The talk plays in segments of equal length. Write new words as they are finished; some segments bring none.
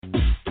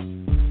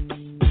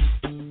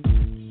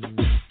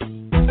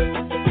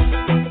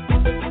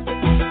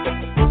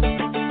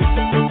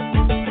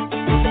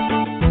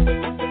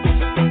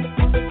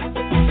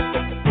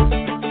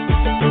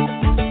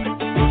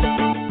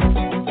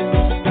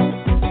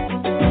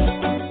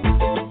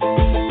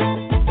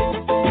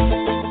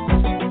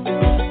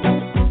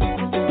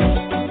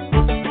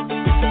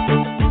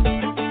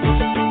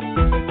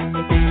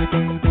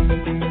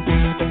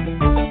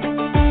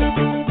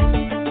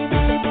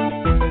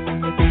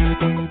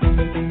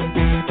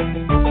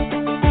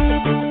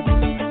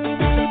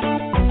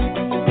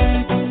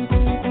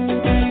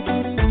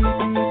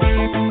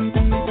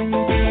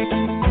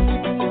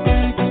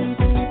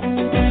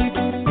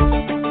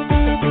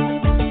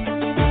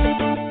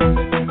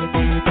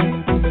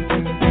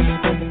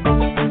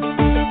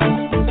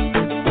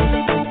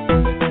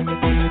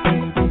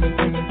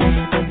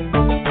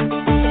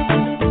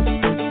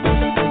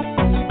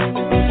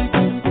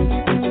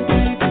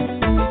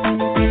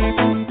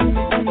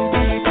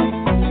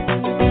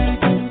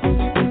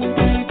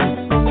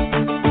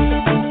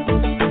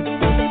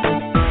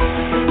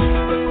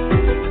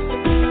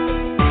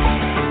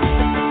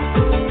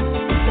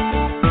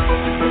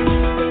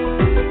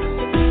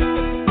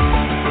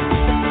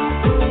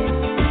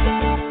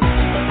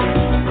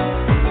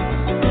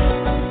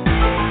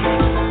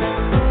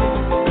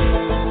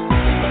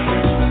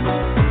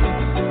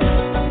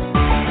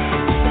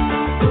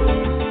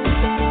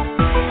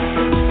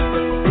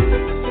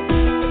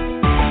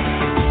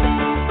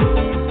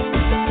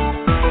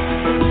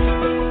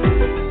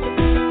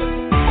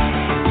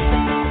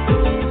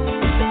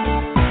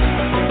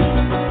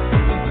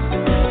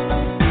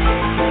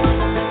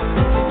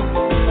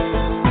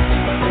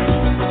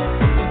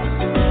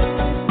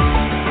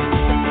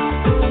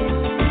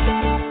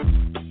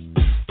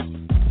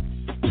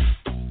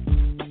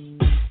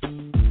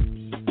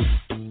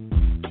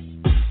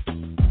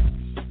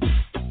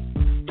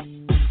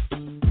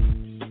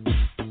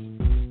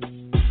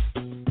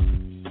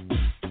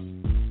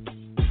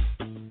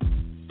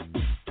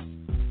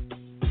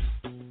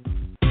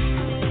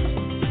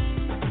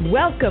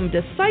Welcome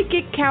to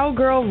Psychic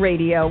Cowgirl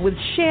Radio with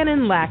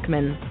Shannon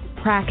Lackman.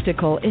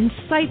 Practical,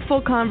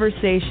 insightful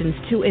conversations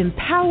to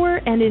empower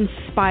and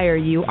inspire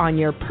you on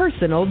your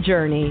personal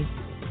journey.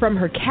 From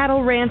her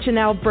cattle ranch in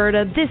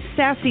Alberta, this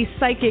sassy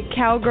psychic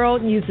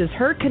cowgirl uses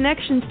her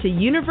connections to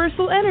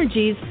universal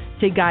energies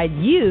to guide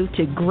you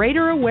to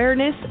greater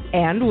awareness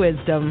and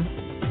wisdom.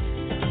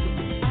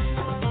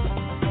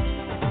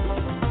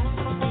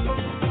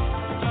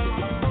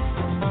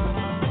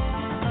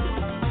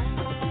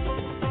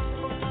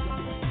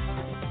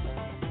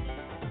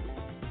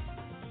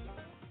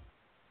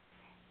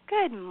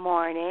 Good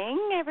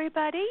morning,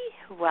 everybody.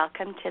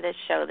 Welcome to the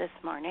show this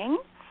morning.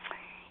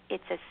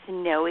 It's a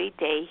snowy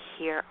day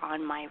here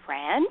on my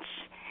ranch,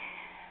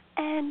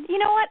 and you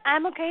know what?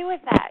 I'm okay with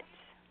that.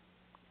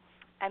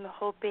 I'm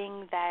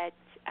hoping that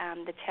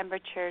the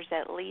temperatures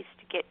at least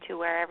get to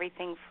where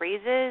everything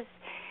freezes,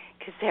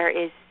 because there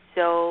is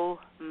so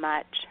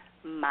much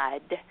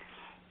mud.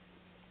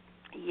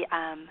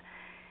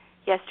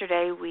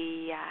 Yesterday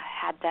we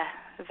had the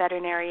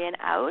veterinarian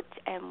out,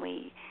 and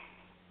we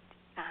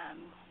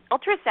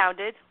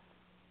ultrasounded.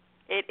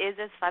 It is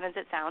as fun as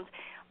it sounds.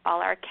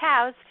 All our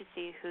cows to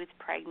see who's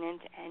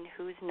pregnant and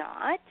who's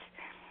not,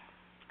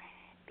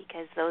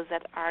 because those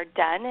that are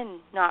done and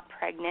not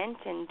pregnant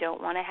and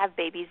don't want to have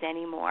babies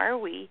anymore,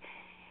 we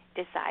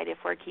decide if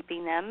we're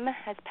keeping them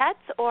as pets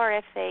or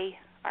if they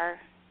are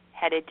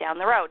headed down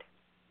the road.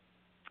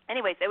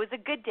 Anyways, it was a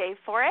good day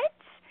for it.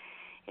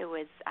 It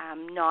was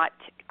not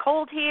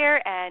cold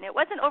here, and it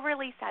wasn't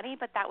overly sunny,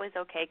 but that was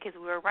okay because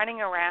we were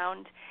running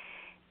around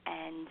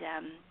and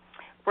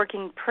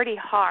working pretty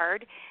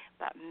hard.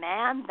 But,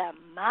 man, the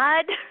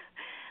mud,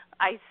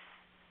 I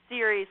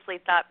seriously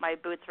thought my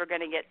boots were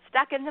going to get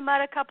stuck in the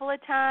mud a couple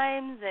of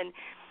times. And,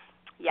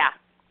 yeah,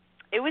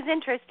 it was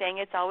interesting.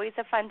 It's always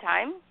a fun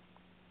time.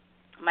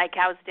 My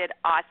cows did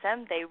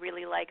awesome. They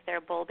really like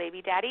their bull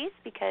baby daddies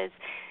because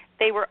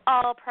they were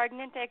all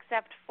pregnant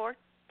except for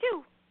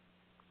two.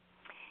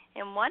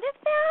 And one of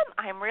them,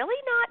 I'm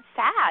really not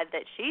sad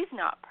that she's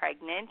not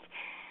pregnant,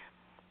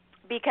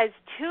 because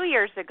 2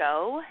 years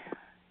ago,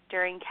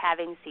 during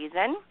calving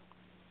season,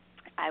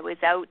 I was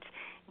out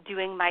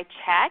doing my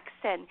checks,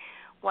 and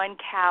one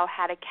cow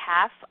had a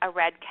calf, a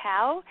red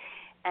cow,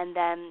 and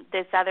then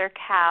this other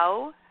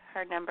cow,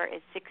 her number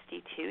is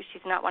 62.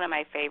 She's not one of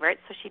my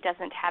favorites, so she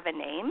doesn't have a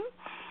name.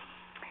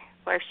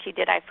 Or if she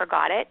did, I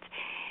forgot it.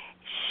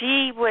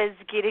 She was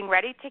getting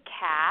ready to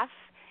calf,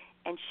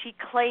 and she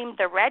claimed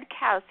the red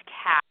cow's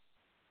calf,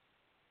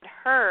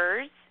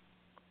 hers,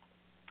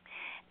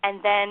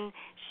 and then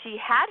she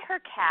had her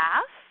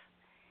calf,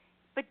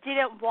 but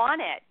didn't want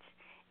it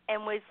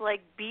and was,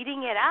 like,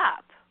 beating it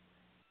up,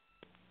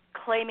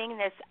 claiming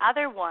this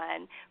other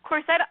one. Of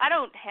course, I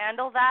don't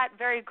handle that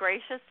very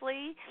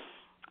graciously.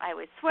 I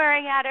was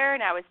swearing at her,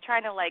 and I was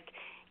trying to, like,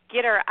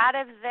 get her out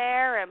of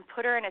there and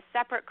put her in a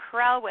separate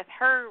corral with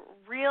her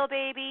real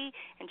baby,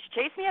 and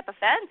she chased me up a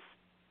fence.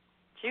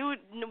 She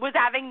was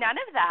having none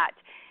of that.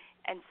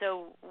 And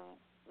so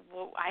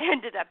what I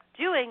ended up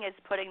doing is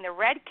putting the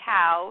red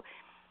cow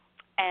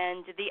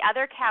and the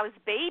other cow's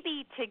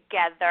baby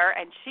together,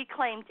 and she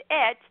claimed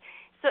it,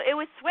 so it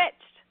was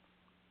switched.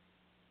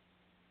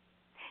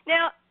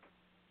 Now,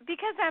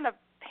 because I'm a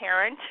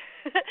parent,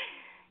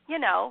 you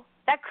know,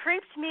 that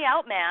creeped me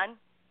out, man.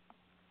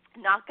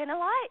 Not going to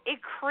lie, it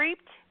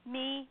creeped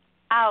me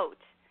out.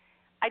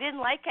 I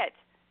didn't like it.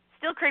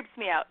 Still creeps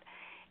me out.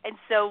 And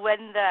so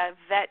when the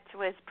vet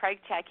was preg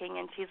checking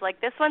and she's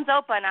like, this one's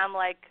open, I'm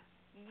like,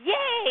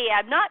 yay,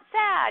 I'm not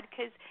sad,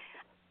 because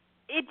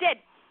it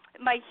did.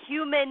 My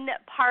human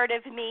part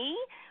of me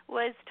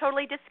was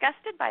totally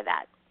disgusted by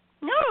that.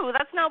 No,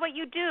 that's not what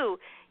you do.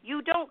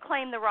 You don't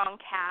claim the wrong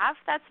calf.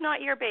 That's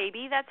not your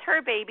baby. That's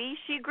her baby.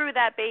 She grew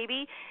that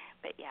baby.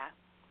 But, yeah,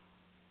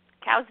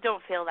 cows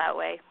don't feel that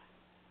way,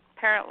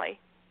 apparently.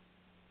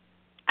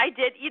 I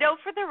did, you know,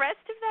 for the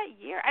rest of that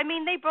year. I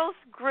mean, they both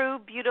grew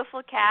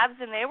beautiful calves,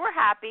 and they were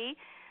happy.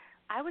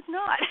 I was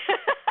not.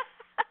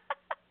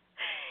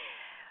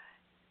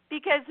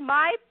 Because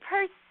my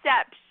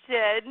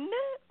perception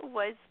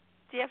was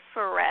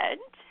different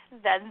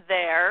than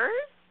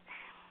theirs.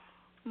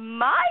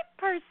 My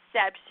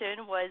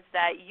perception was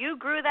that you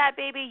grew that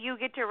baby, you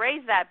get to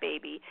raise that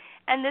baby.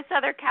 And this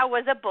other cow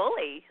was a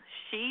bully.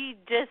 She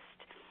just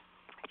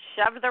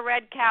shoved the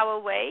red cow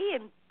away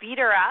and beat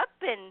her up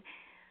and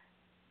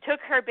took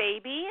her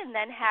baby and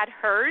then had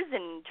hers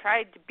and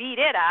tried to beat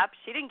it up.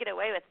 She didn't get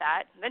away with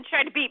that. And then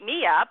tried to beat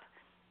me up.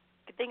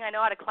 Good thing I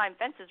know how to climb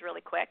fences really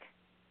quick.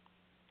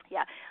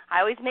 Yeah,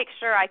 I always make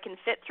sure I can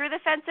fit through the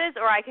fences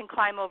or I can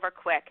climb over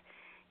quick.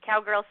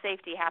 Cowgirl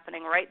safety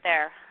happening right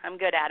there. I'm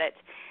good at it.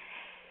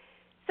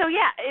 So,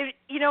 yeah,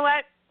 you know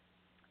what?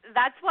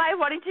 That's why I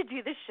wanted to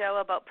do the show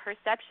about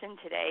perception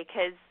today,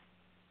 because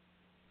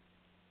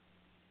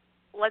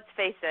let's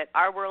face it,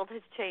 our world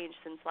has changed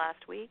since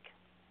last week.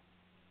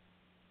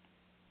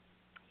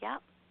 Yeah.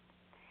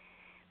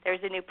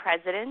 There's a new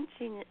president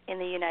in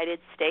the United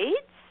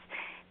States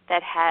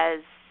that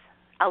has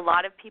a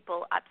lot of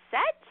people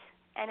upset,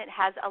 and it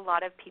has a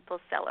lot of people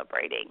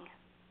celebrating.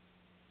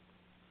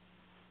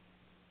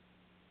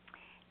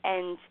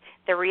 And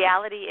the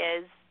reality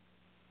is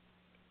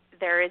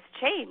there is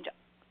change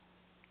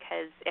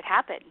because it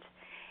happened.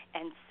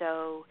 And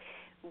so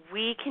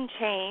we can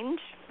change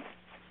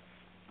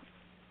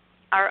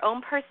our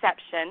own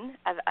perception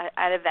of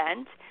an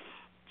event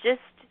just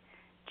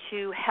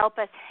to help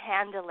us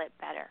handle it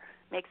better.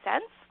 Make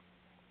sense?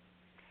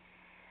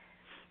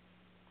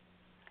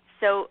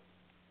 So,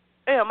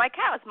 my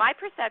cows, my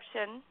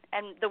perception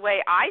and the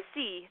way I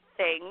see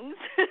things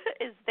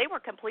is they were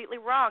completely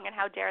wrong, and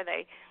how dare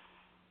they?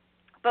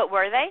 But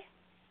were they?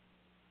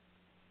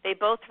 They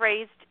both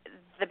raised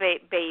the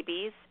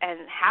babies and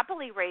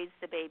happily raised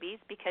the babies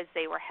because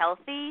they were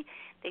healthy.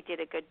 They did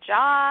a good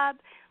job.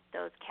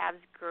 Those calves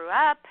grew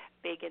up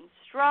big and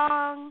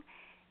strong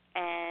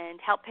and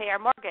helped pay our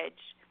mortgage.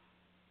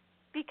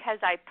 Because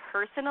I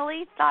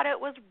personally thought it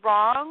was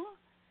wrong?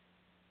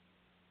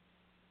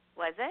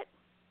 Was it?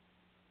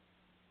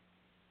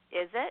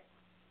 Is it?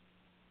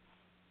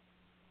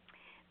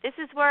 This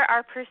is where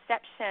our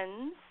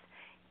perceptions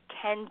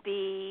can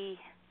be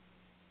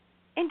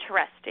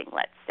interesting,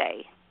 let's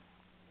say,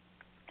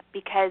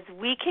 because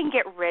we can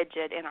get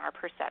rigid in our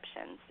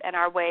perceptions and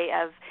our way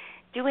of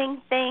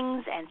doing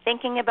things and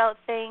thinking about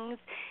things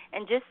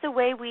and just the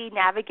way we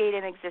navigate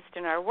and exist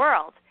in our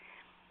world.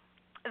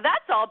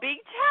 That's all being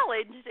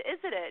challenged,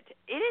 isn't it?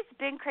 It has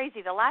been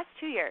crazy the last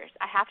 2 years,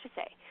 I have to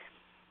say.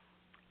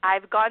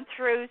 I've gone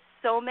through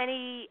so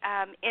many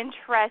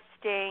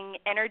interesting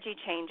energy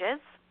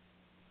changes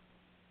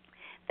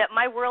that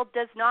my world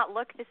does not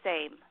look the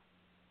same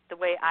the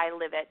way I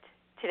live it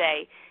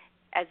today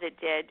as it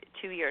did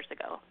 2 years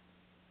ago.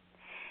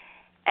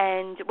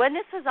 And when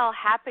this was all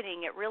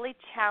happening, it really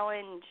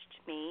challenged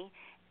me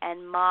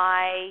and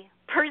my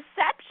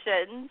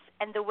perceptions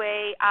and the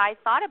way I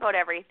thought about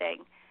everything.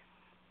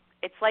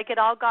 It's like it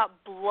all got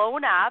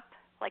blown up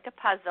like a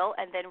puzzle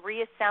and then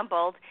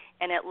reassembled,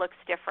 and it looks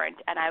different,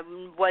 and I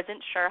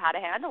wasn't sure how to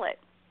handle it.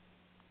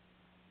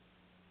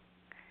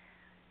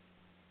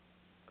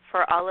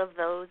 For all of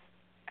those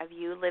of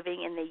you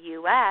living in the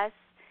U.S.,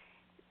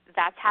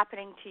 that's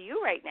happening to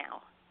you right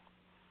now.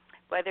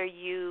 Whether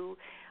you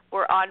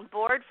were on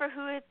board for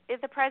who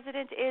the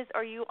president is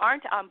or you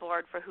aren't on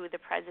board for who the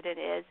president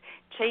is,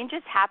 change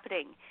is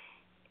happening.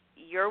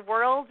 Your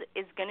world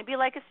is going to be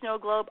like a snow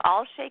globe,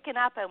 all shaken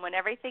up, and when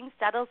everything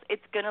settles,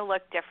 it's going to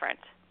look different.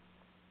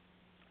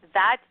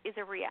 That is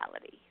a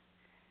reality.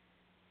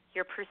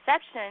 Your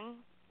perception,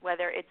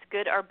 whether it's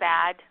good or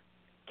bad,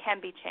 can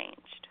be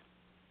changed.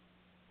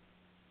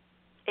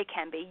 It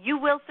can be. You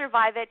will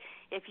survive it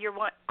if you're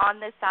on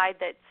the side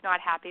that's not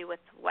happy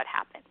with what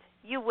happened.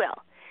 You will.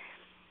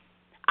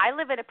 I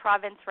live in a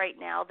province right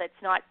now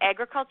that's not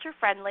agriculture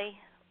friendly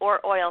or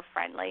oil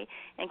friendly,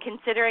 and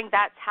considering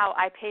that's how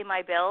I pay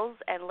my bills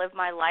and live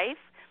my life,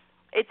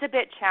 it's a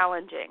bit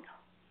challenging.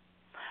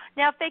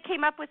 Now, if they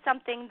came up with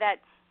something that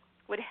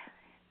would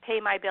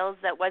pay my bills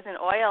that wasn't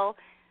oil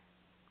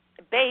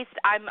based,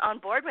 I'm on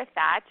board with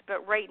that,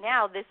 but right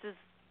now this is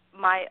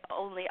my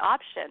only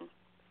option.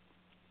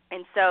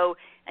 And so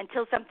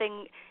until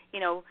something,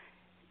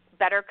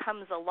 better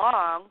comes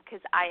along,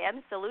 because I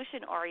am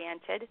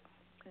solution-oriented,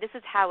 this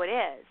is how it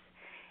is.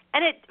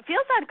 And it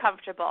feels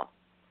uncomfortable.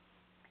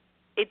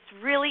 It's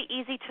really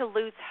easy to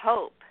lose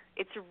hope.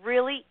 It's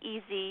really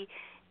easy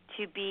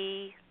to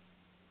be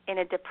in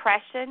a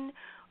depression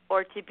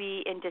or to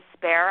be in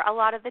despair a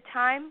lot of the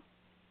time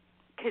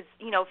because,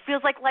 it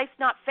feels like life's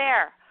not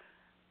fair.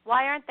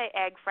 Why aren't they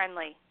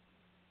egg-friendly?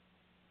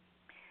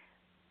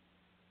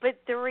 But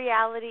the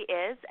reality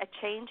is a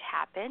change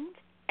happened,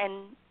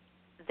 and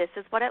this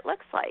is what it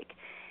looks like.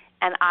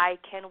 And I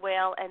can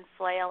wail and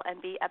flail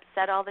and be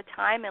upset all the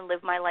time and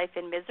live my life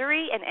in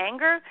misery and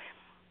anger,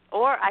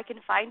 or I can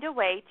find a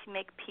way to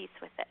make peace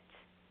with it.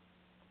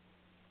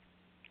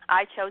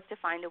 I chose to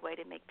find a way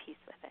to make peace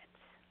with it.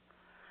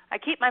 I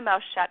keep my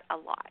mouth shut a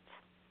lot.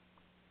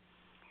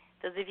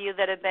 Those of you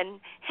that have been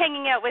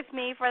hanging out with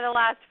me for the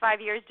last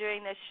 5 years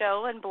doing this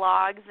show and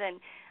blogs, and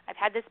I've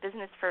had this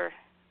business for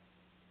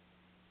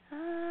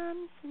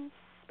since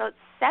about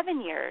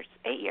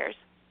 8 years,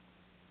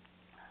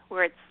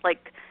 where it's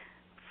like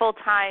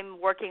full-time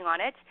working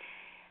on it,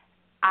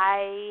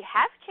 I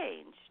have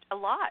changed a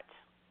lot.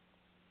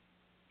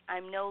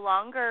 I'm no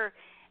longer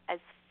as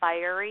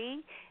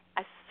fiery.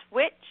 A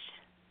switch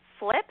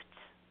flipped,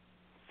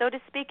 so to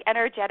speak,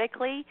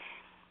 energetically,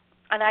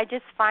 and I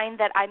just find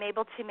that I'm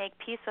able to make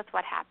peace with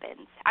what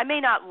happens. I may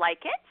not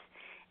like it,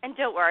 and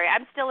don't worry,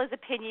 I'm still as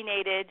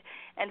opinionated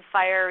and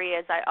fiery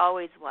as I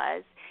always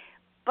was,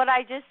 but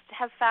I just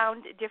have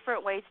found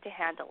different ways to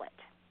handle it.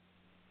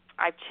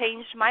 I've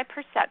changed my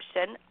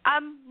perception,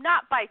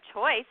 not by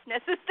choice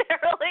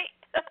necessarily,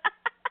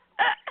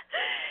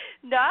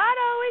 not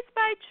always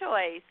by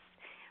choice,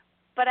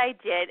 but I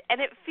did, and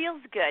it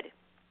feels good.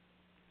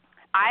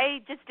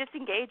 I just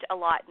disengage a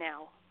lot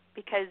now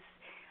because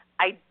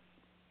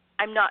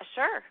I'm not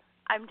sure.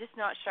 I'm just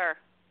not sure.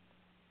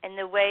 And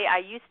the way I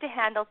used to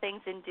handle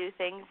things and do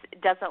things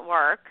doesn't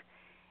work,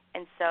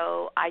 and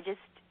so I just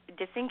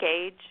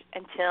disengage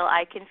until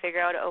I can figure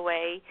out a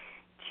way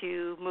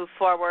to move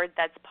forward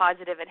that's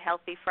positive and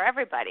healthy for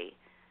everybody.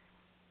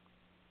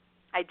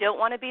 I don't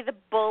want to be the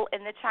bull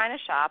in the china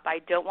shop. I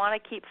don't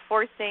want to keep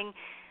forcing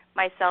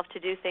myself to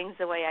do things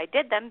the way I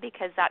did them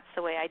because that's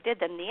the way I did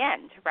them in the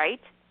end,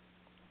 right?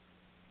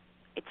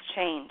 It's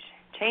change.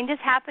 Change is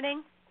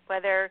happening,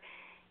 whether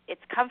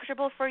it's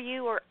comfortable for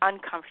you or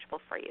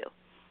uncomfortable for you.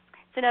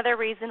 It's another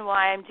reason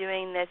why I'm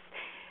doing this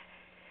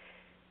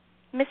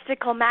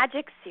mystical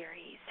magic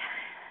series.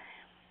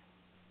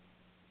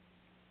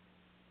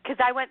 Because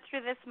I went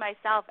through this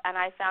myself, and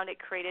I found it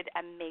created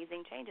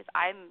amazing changes.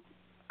 I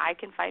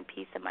can find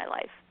peace in my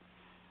life.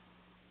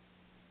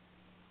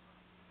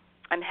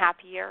 I'm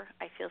happier.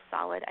 I feel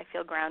solid. I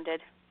feel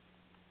grounded.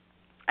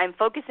 I'm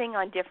focusing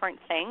on different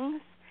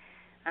things.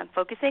 I'm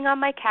focusing on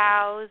my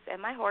cows and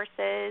my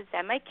horses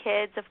and my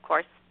kids. Of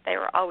course, they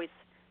were always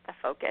the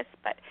focus,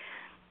 but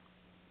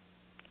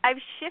I've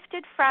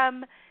shifted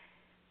from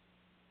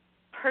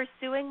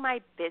pursuing my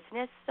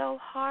business so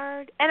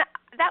hard, and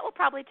that will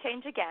probably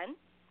change again.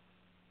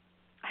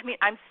 I mean,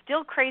 I'm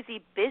still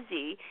crazy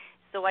busy,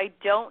 so I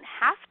don't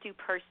have to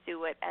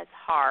pursue it as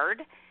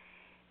hard.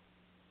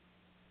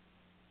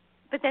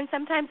 But then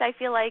sometimes I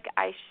feel like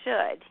I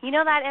should. You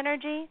know that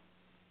energy?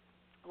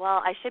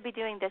 Well, I should be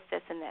doing this,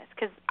 this, and this,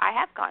 because I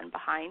have gotten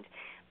behind,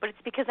 but it's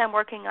because I'm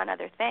working on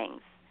other things.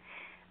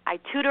 I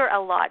tutor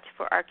a lot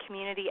for our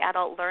community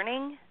adult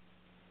learning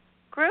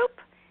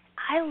group.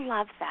 I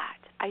love that.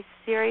 I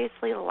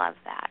seriously love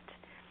that.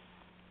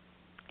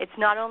 It's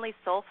not only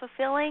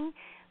soul-fulfilling,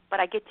 but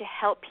I get to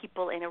help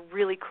people in a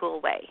really cool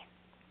way.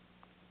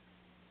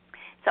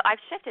 So I've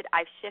shifted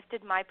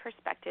my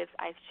perspectives.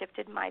 I've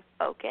shifted my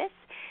focus,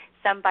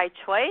 some by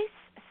choice,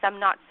 some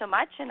not so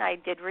much, and I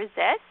did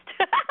resist.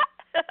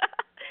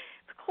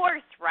 Of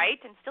course, right?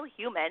 I'm still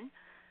human.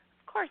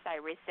 Of course I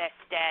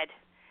resisted.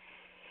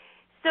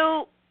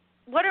 So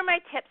what are my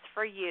tips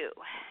for you?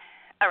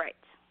 All right.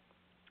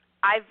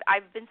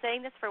 I've been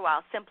saying this for a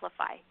while.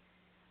 Simplify.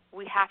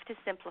 We have to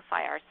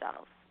simplify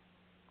ourselves.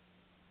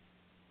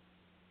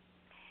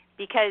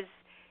 Because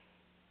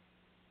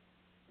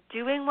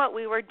doing what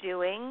we were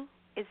doing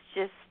it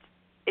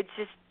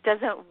just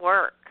doesn't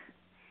work.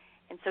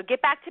 And so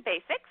get back to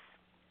basics.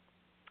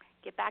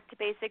 Get back to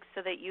basics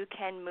so that you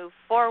can move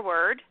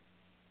forward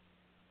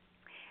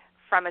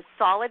from a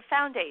solid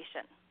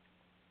foundation,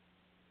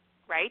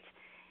 right?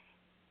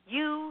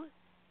 You,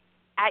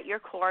 at your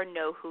core,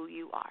 know who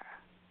you are.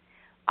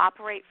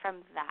 Operate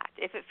from that.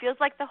 If it feels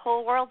like the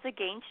whole world's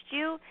against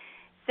you,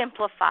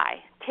 simplify.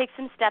 Take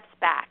some steps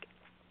back.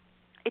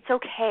 It's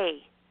okay.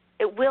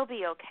 It will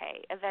be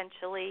okay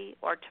eventually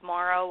or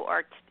tomorrow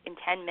or in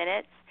 10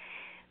 minutes,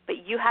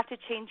 but you have to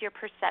change your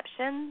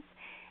perceptions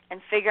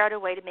and figure out a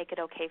way to make it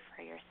okay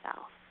for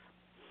yourself.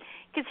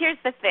 Because here's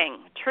the thing.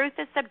 Truth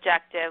is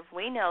subjective.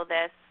 We know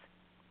this.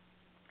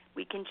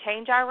 We can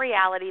change our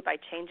reality by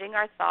changing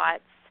our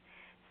thoughts.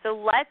 So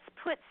let's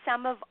put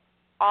some of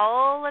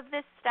all of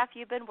this stuff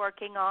you've been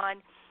working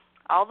on,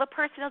 all the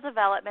personal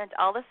development,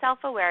 all the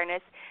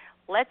self-awareness,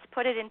 let's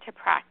put it into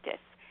practice.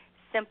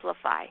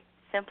 Simplify,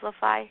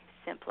 simplify,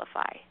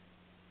 simplify.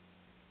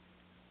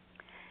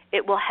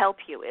 It will help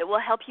you. It will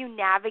help you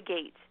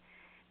navigate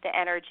the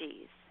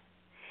energies.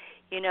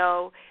 You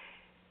know,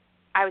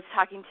 I was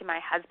talking to my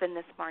husband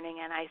this morning,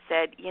 and I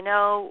said, you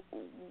know,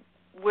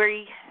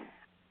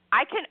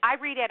 I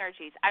read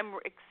energies. I'm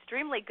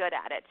extremely good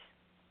at it.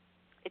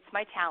 It's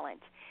my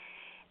talent.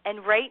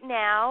 And right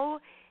now,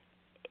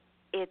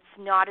 it's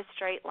not a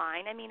straight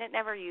line. I mean, it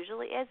never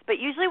usually is, but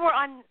usually we're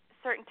on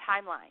certain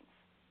timelines.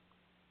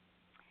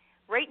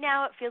 Right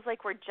now, it feels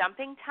like we're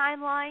jumping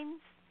timelines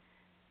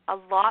a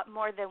lot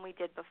more than we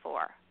did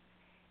before.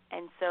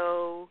 And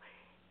so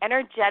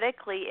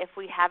energetically, if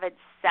we haven't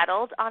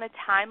settled on a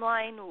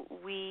timeline,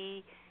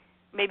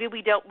 maybe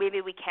we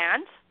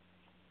can't.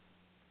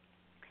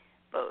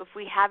 But if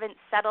we haven't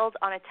settled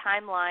on a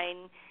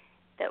timeline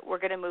that we're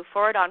going to move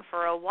forward on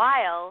for a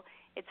while,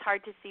 it's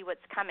hard to see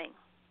what's coming.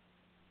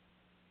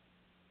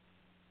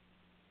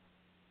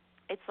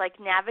 It's like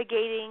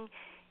navigating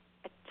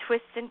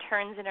twists and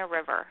turns in a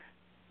river.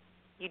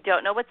 You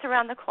don't know what's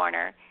around the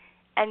corner,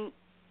 and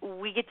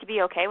we get to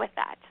be okay with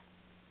that.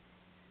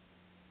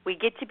 We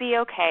get to be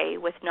okay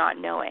with not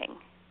knowing,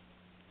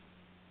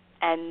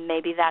 and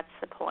maybe that's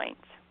the point.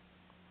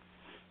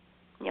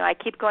 You know, I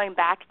keep going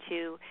back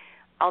to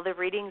all the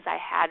readings I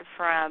had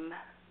from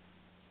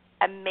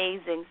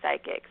amazing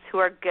psychics who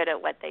are good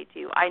at what they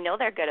do. I know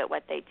they're good at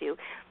what they do.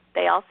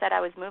 They all said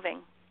I was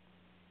moving.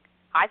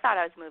 I thought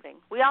I was moving.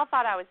 We all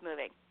thought I was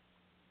moving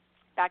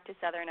back to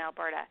southern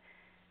Alberta.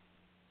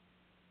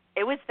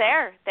 It was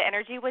there. The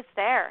energy was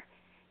there.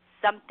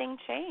 Something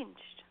changed.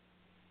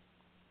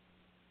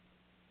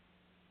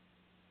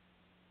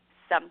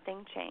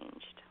 Something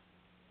changed.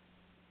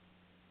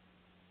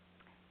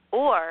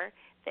 Or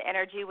the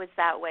energy was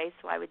that way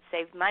so I would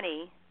save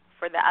money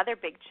for the other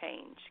big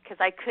change, because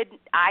I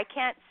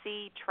can't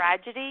see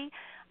tragedy.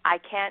 I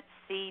can't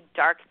see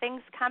dark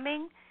things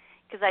coming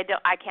because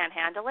I can't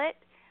handle it.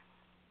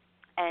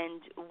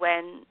 And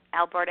when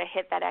Alberta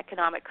hit that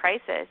economic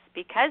crisis,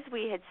 because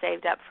we had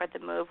saved up for the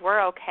move,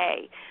 we're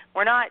okay.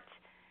 We're not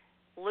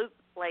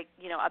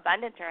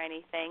abundant or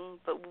anything,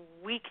 but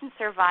we can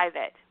survive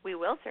it. We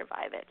will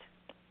survive it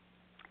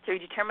through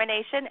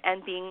determination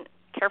and being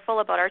careful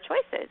about our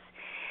choices.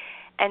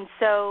 And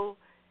so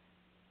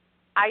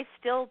I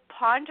still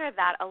ponder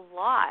that a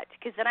lot,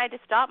 because then I had to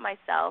stop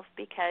myself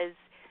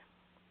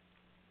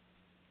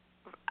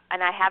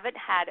and I haven't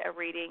had a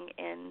reading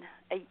in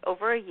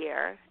over a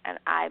year, and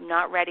I'm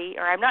not ready,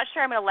 or I'm not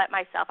sure I'm going to let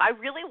myself. I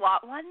really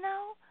want one,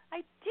 though.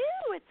 I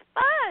do. It's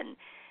fun.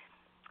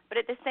 But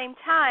at the same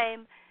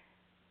time,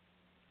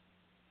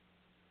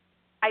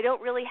 I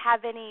don't really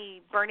have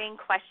any burning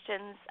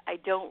questions. I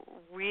don't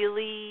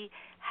really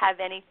have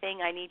anything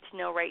I need to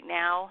know right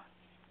now.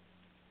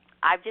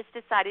 I've just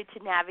decided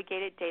to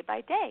navigate it day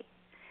by day.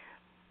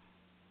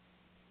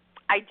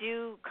 I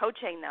do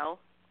coaching, though.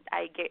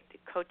 I get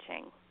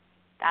coaching.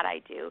 That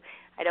I do.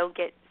 I don't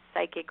get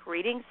psychic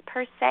readings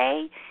per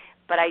se,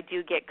 but I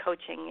do get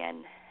coaching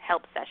and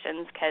help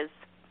sessions, because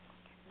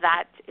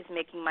that is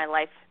making my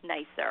life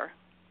nicer.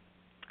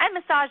 And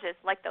massages,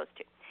 like those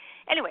two.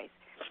 Anyways,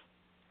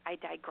 I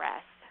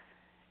digress.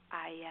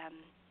 I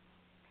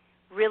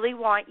really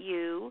want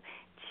you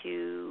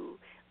to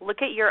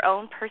look at your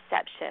own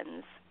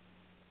perceptions.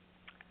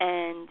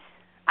 And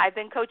I've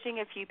been coaching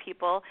a few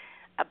people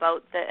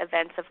about the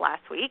events of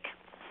last week.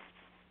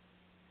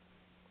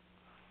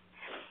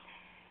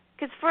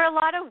 Because for a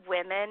lot of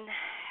women,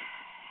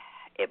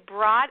 it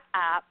brought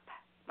up,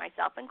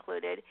 myself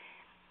included,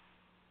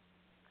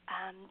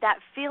 that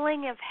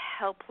feeling of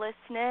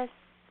helplessness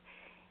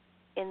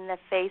in the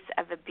face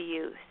of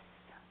abuse.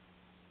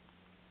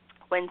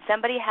 When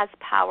somebody has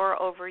power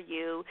over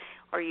you,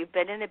 or you've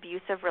been in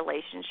abusive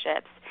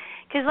relationships,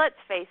 because let's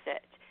face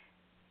it,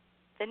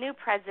 the new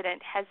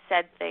president has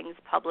said things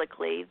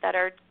publicly that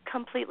are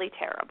completely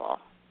terrible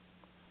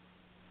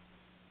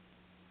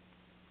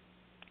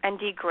and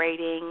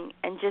degrading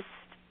and just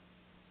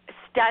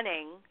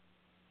stunning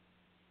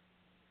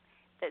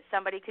that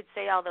somebody could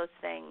say all those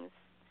things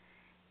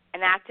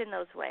and act in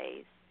those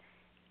ways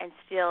and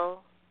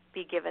still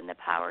be given the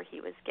power he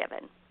was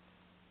given.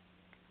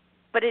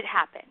 But it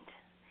happened.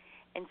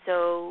 And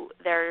so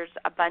there's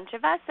a bunch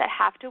of us that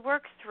have to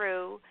work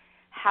through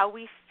how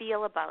we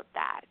feel about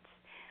that,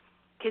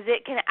 because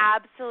it can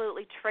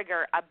absolutely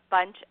trigger a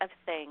bunch of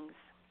things,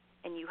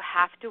 and you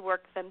have to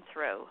work them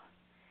through.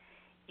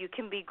 You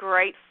can be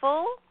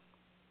grateful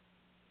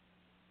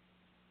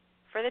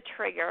for the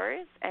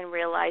triggers and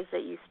realize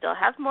that you still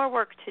have more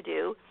work to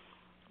do,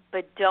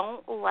 but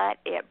don't let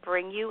it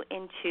bring you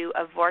into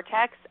a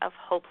vortex of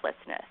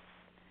hopelessness.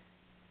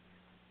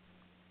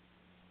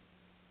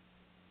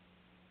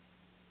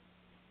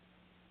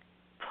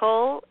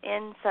 Pull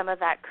in some of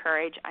that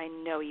courage. I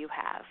know you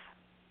have.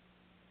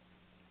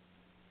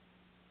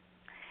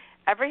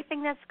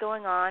 Everything that's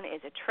going on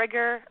is a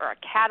trigger or a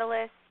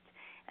catalyst,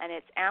 and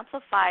it's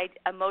amplified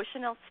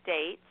emotional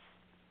states,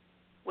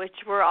 which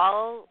we're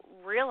all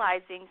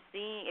realizing,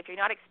 seeing. If you're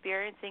not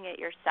experiencing it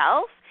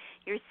yourself,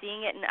 you're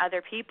seeing it in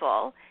other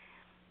people.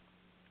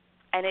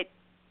 And it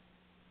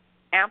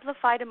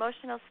amplified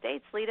emotional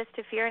states lead us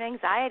to fear and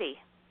anxiety.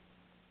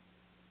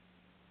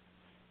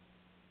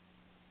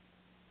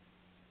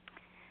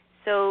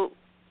 So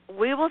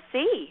we will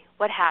see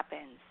what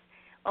happens.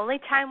 Only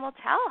time will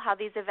tell how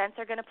these events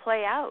are going to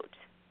play out.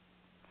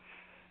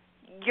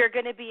 You're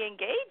going to be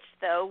engaged,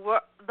 though.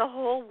 The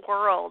whole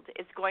world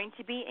is going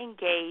to be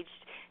engaged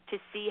to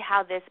see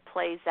how this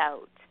plays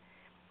out,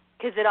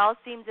 because it all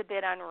seems a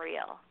bit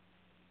unreal.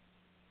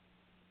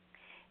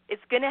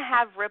 It's going to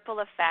have ripple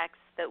effects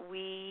that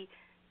we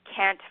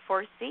can't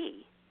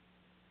foresee.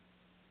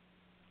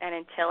 And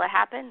until it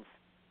happens.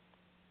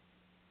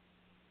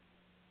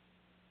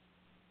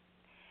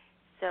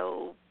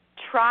 So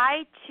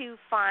try to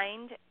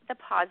find the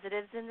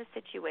positives in the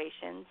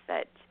situations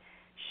that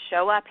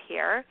show up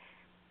here,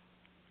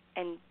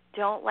 and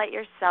don't let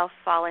yourself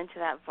fall into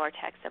that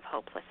vortex of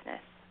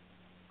hopelessness.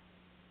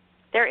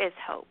 There is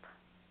hope.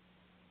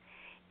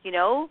 You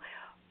know,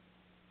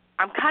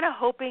 I'm kind of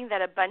hoping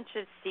that a bunch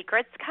of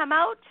secrets come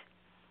out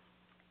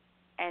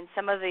and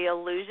some of the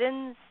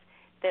illusions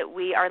that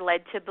we are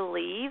led to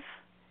believe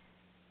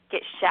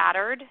get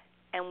shattered,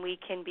 and we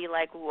can be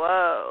like,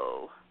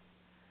 whoa,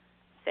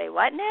 say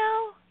what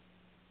now?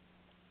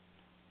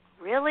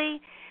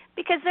 Really?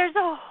 Because there's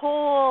a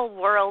whole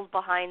world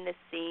behind the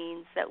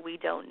scenes that we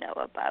don't know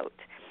about.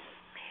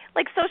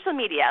 Like social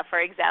media, for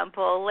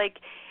example. Like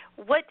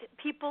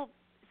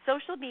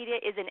social media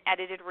is an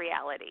edited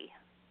reality.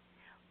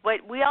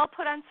 What we all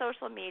put on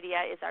social media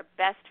is our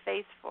best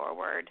face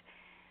forward.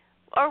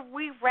 Or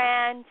we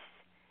rant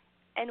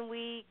and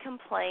we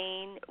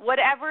complain.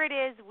 Whatever it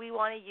is we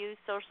want to use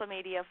social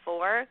media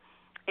for,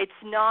 it's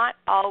not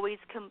always,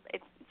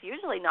 it's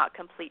usually not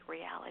complete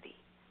reality.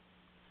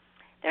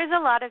 There's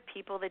a lot of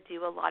people that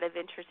do a lot of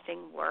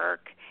interesting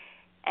work,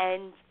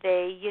 and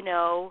they,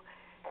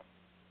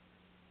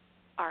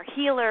 are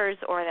healers,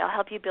 or they'll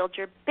help you build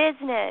your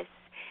business,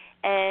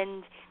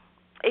 and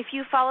if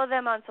you follow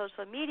them on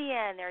social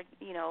media and they're,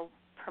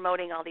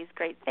 promoting all these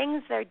great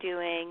things they're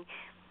doing,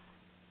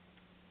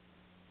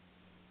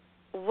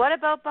 what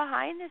about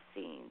behind the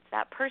scenes?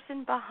 That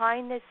person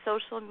behind this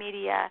social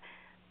media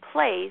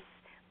place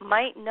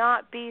might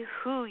not be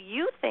who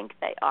you think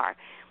they are.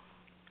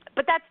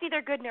 But that's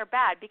neither good nor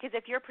bad, because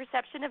if your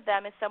perception of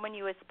them is someone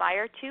you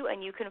aspire to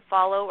and you can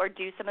follow or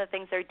do some of the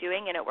things they're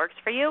doing and it works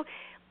for you,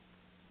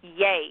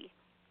 yay.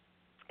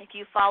 If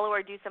you follow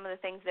or do some of the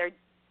things they're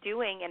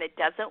doing and it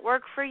doesn't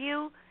work for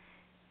you,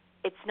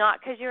 it's not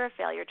because you're a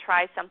failure.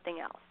 Try something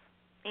else.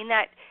 In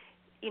that,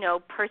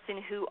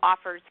 person who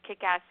offers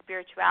kick-ass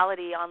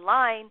spirituality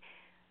online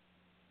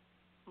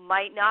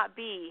might not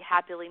be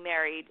happily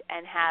married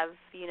and have,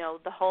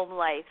 the home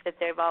life that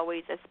they've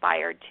always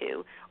aspired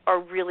to or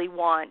really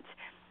want.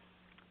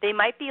 They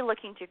might be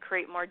looking to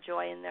create more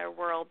joy in their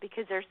world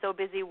because they're so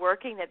busy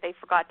working that they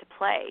forgot to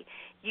play.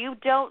 You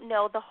don't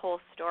know the whole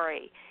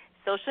story.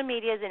 Social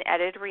media is an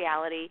edited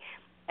reality,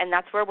 and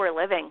that's where we're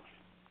living.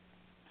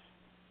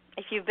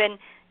 If you've been,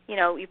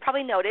 you've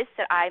probably noticed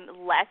that I'm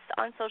less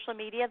on social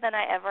media than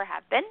I ever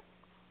have been.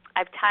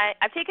 I've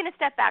taken a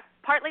step back,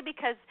 partly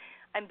because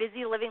I'm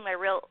busy living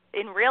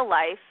in real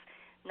life,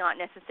 not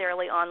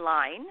necessarily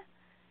online.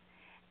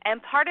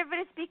 And part of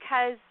it is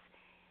because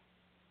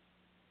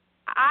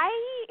I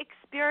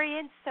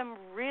experienced some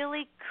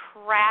really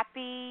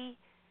crappy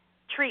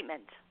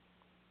treatment.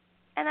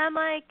 And I'm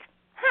like,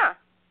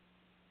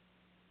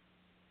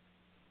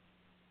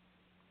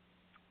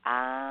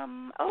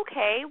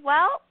 okay,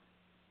 well,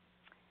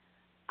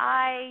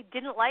 I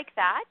didn't like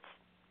that,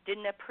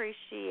 didn't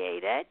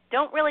appreciate it,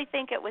 don't really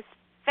think it was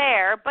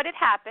fair, but it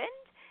happened.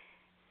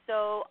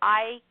 So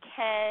I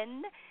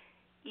can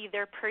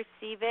either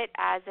perceive it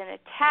as an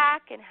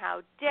attack and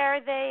how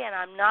dare they, and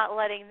I'm not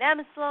letting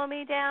them slow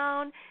me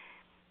down,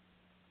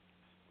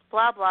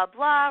 blah, blah,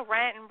 blah,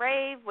 rant and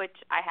rave, which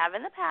I have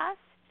in the past.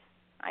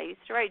 I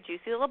used to write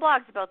juicy little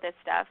blogs about this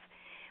stuff.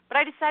 But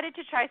I decided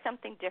to try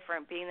something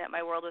different, being that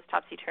my world was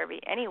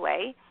topsy-turvy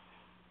anyway,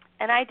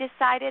 and I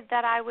decided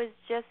that I was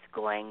just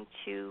going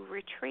to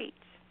retreat,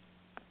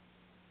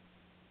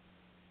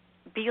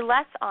 be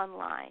less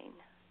online.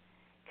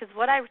 Because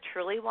what I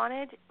truly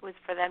wanted was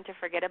for them to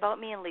forget about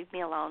me and leave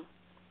me alone.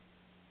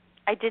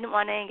 I didn't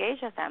want to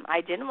engage with them.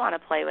 I didn't want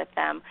to play with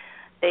them.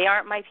 They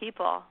aren't my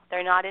people.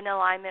 They're not in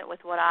alignment with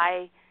what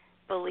I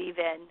believe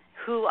in,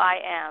 who I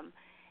am.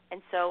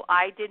 And so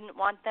I didn't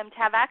want them to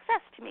have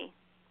access to me.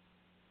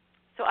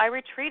 So I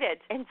retreated,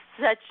 and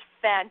such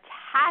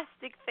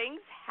fantastic things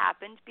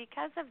happened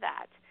because of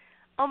that.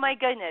 Oh, my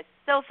goodness,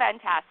 so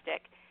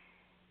fantastic.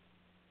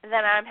 And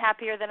then I'm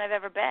happier than I've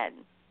ever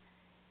been.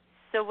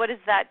 So what does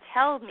that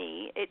tell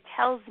me? It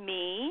tells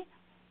me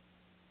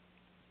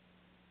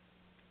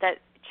that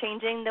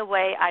changing the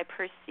way I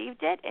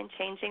perceived it and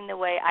changing the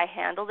way I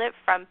handled it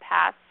from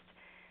past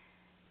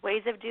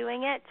ways of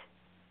doing it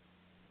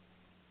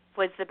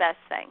was the best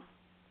thing.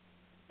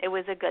 It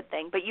was a good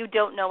thing. But you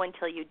don't know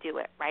until you do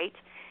it, right?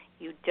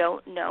 You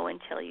don't know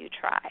until you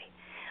try.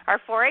 Our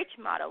 4-H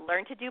motto,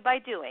 learn to do by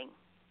doing.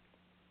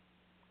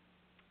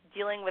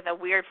 Dealing with a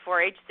weird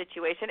 4-H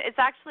situation. It's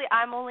actually,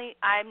 I'm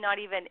not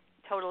even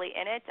totally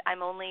in it.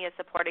 I'm only a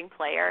supporting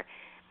player.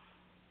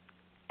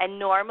 And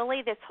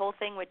normally this whole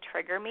thing would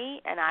trigger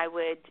me and I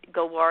would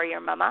go warrior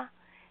mama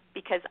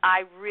because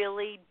I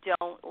really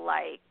don't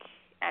like,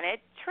 and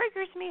it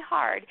triggers me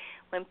hard,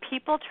 when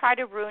people try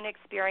to ruin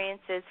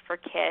experiences for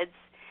kids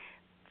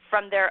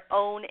from their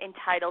own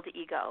entitled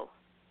ego.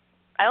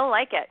 I don't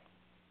like it.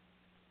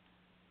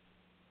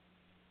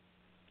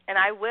 And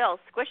I will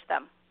squish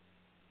them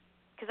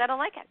because I don't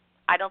like it.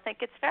 I don't think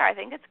it's fair. I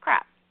think it's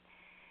crap.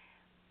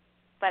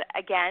 But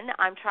again,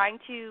 I'm trying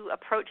to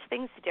approach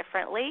things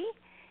differently.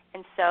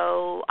 And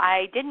so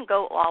I didn't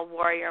go all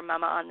warrior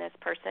mama on this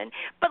person.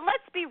 But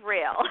let's be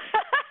real.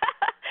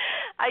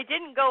 I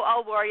didn't go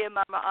all warrior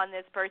mama on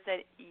this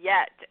person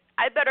yet.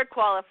 I better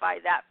qualify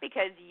that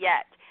because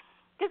yet.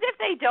 Because if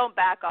they don't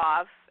back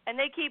off and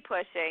they keep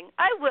pushing,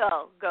 I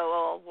will go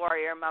all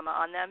warrior mama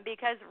on them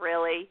because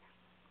really,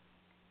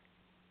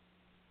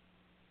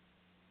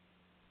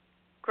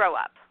 grow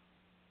up.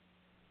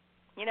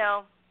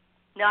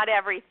 Not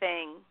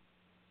everything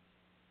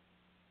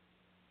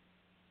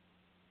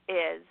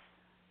is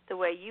the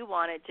way you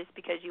want it just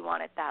because you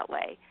want it that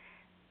way.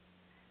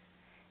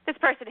 This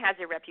person has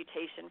a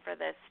reputation for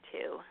this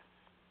too.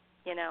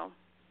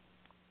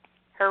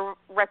 Her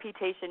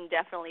reputation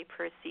definitely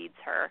precedes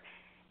her,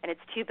 and it's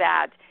too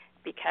bad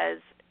because,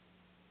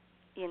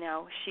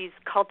 she's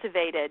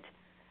cultivated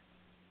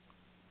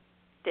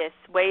this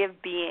way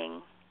of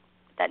being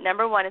that,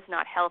 number one, is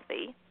not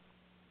healthy.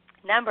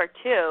 Number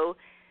two,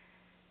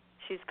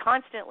 she's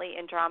constantly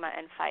in drama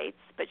and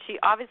fights, but she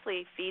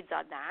obviously feeds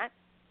on that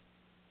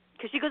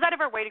because she goes out of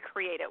her way to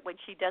create it when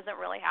she doesn't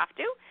really have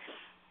to.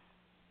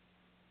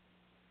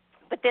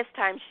 But this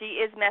time she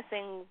is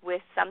messing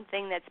with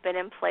something that's been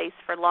in place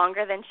for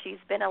longer than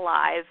she's been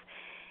alive,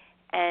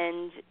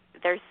 and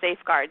there's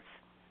safeguards.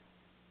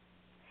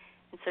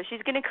 And so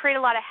she's going to create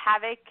a lot of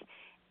havoc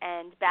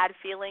and bad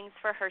feelings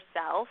for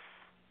herself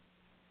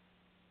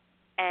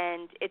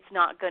and it's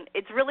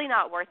really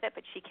not worth it,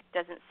 but she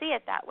doesn't see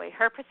it that way.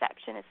 Her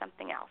perception is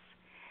something else.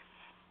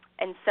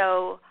 And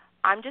so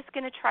I'm just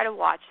going to try to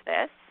watch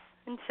this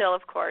until,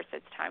 of course,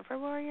 it's time for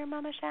Warrior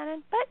Mama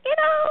Shannon. But,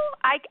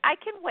 I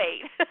can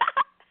wait.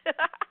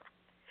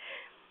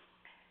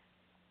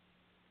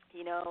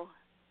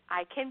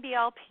 I can be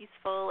all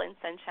peaceful and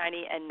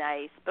sunshiny and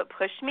nice, but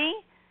push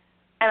me,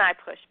 and I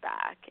push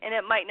back. And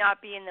it might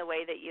not be in the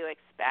way that you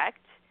expect,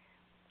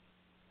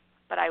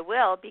 but I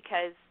will,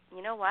 because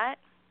you know what?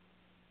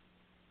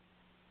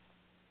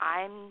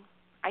 I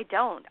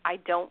don't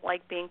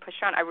like being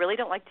pushed around. I really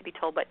don't like to be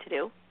told what to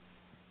do.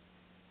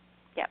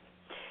 Yep.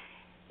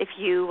 If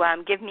you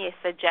give me a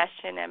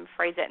suggestion and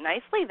phrase it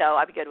nicely, though,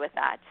 I'd be good with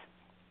that.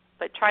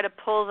 But try to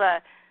pull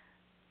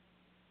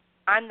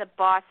I'm the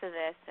boss of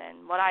this,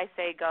 and what I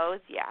say goes,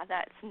 yeah,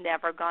 that's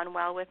never gone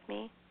well with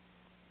me.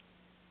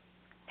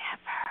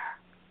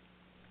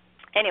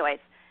 Never. Anyways,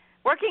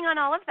 working on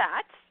all of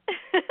that.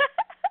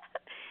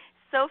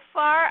 So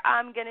far,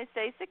 I'm going to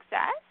say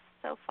success.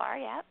 So far,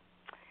 yeah.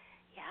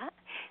 Yeah.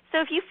 So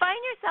if you find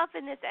yourself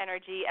in this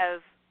energy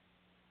of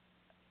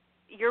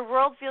your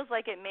world feels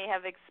like it may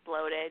have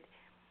exploded.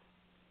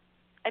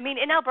 I mean,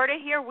 in Alberta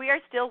here, we are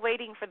still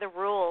waiting for the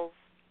rules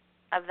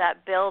of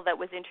that bill that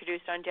was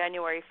introduced on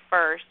January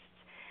 1st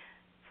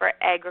for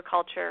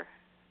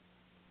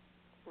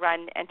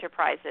agriculture-run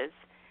enterprises.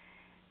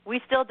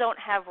 We still don't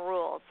have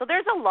rules. So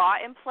there's a law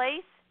in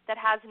place that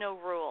has no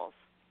rules.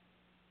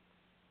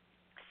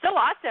 So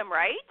awesome,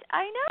 right?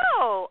 I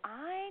know.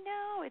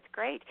 It's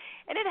great.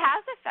 And it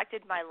has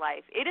affected my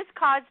life. It has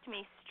caused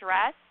me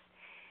stress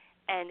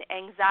and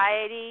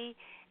anxiety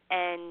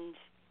and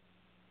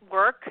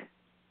work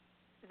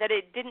that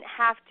it didn't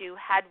have to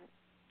have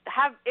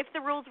if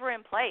the rules were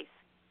in place.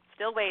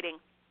 Still waiting.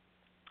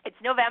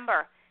 It's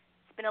November.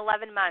 It's been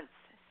 11 months.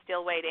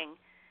 Still waiting.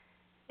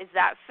 Is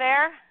that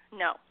fair?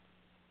 No.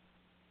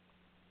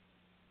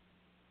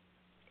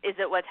 Is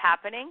it what's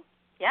happening?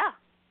 Yeah.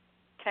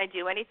 Can I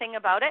do anything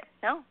about it?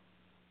 No.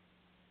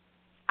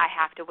 I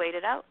have to wait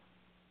it out.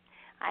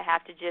 I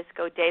have to just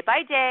go day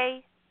by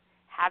day,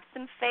 have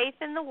some faith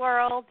in the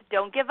world,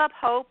 don't give up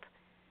hope,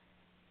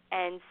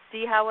 and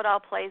see how it all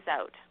plays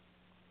out.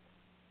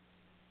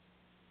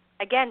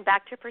 Again,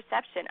 back to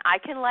perception. I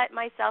can let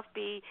myself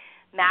be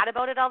mad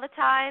about it all the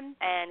time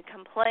and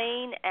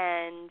complain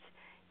and,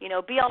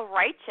 be all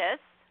righteous,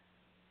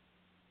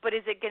 but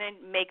is it going to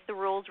make the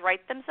rules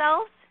right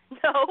themselves?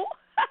 No.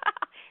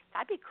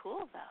 That'd be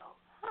cool, though.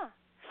 Huh.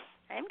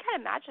 I am kind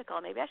of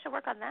magical. Maybe I should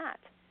work on that.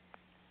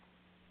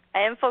 I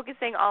am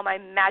focusing all my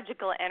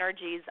magical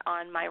energies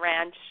on my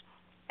ranch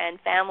and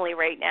family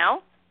right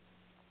now.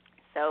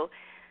 So,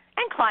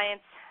 and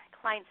clients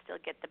still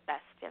get the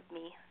best of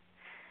me.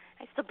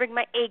 I still bring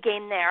my A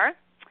game there.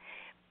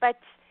 But,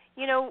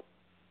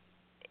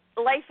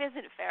 life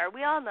isn't fair.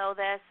 We all know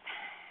this.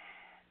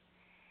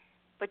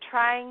 But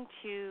trying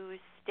to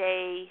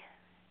stay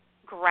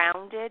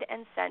grounded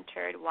and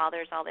centered while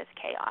there's all this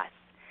chaos.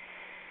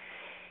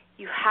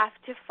 You have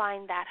to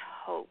find that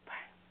hope.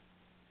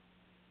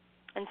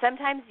 And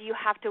sometimes you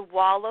have to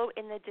wallow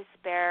in the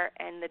despair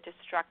and the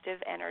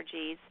destructive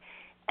energies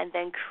and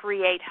then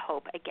create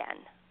hope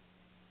again.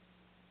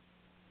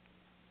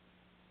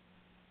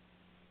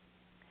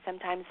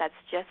 Sometimes that's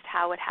just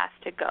how it has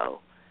to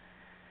go.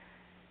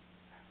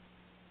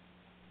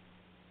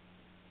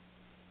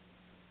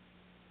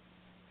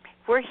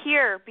 We're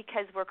here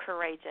because we're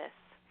courageous.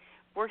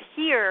 We're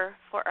here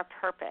for a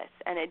purpose,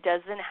 and it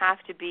doesn't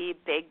have to be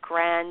big,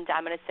 grand,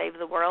 I'm going to save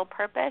the world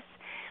purpose.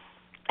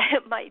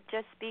 It might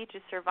just be to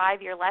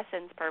survive your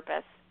lessons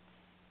purpose.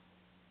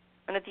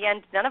 And at the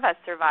end, none of us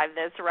survive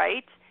this,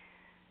 right?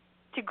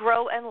 To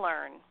grow and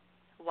learn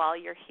while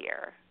you're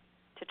here,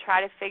 to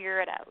try to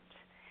figure it out,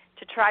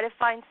 to try to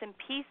find some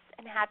peace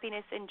and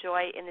happiness and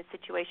joy in the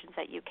situations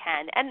that you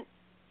can, and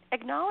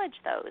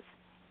acknowledge those.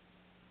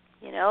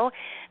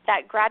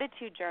 That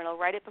gratitude journal,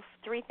 write it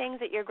 3 things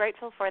that you're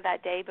grateful for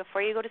that day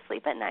before you go to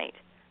sleep at night.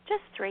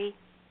 Just 3.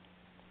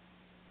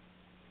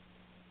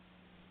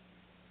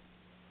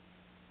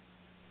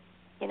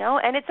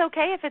 And it's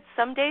okay if it's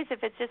some days,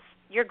 if it's just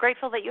you're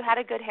grateful that you had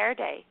a good hair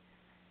day.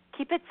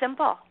 Keep it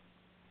simple.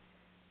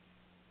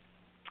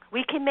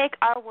 We can make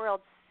our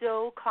world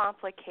so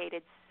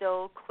complicated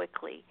so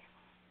quickly.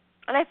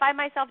 And I find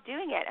myself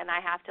doing it, and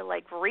I have to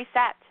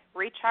reset,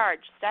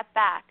 recharge, step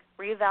back,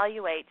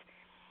 reevaluate.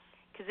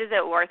 Because is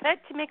it worth it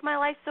to make my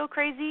life so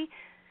crazy?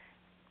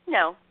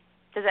 No.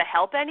 Does it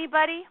help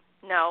anybody?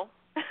 No.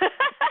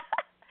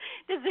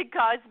 Does it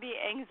cause me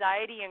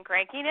anxiety and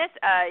crankiness?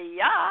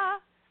 Yeah.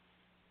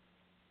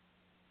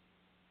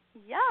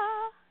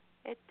 Yeah,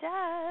 it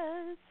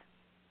does.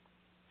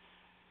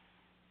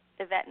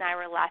 Yvette and I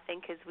were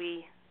laughing because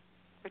we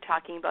were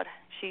talking about,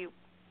 she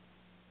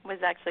was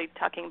actually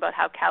talking about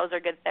how cows are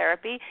good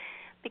therapy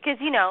because,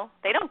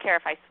 they don't care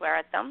if I swear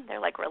at them. They're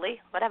like, really?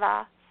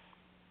 Whatever.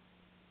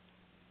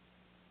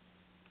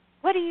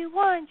 What do you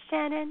want,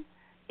 Shannon?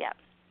 Yeah.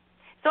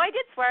 So I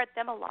did swear at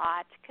them a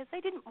lot because I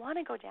didn't want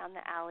to go down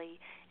the alley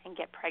and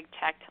get preg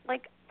checked.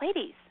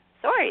 Ladies,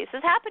 sorry, this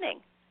is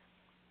happening.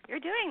 You're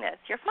doing this.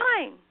 You're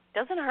fine.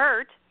 Doesn't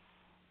hurt.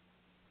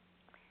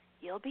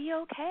 You'll be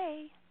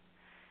okay.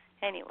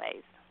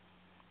 Anyways,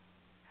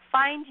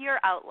 find your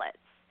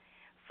outlets.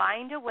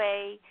 Find a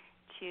way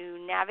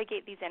to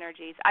navigate these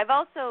energies. I've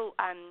also,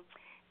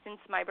 since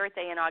my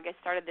birthday in August,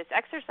 started this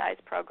exercise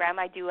program.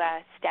 I do a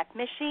step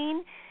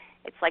machine.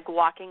 It's like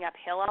walking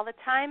uphill all the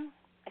time,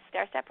 a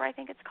stair stepper, I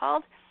think it's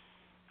called.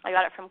 I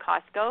got it from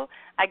Costco.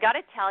 I got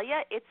to tell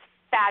you, it's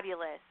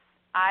fabulous.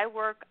 I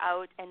work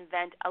out and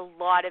vent a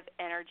lot of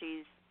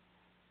energies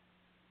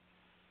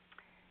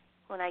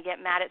when I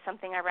get mad at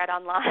something I read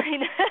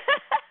online.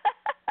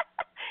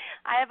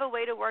 I have a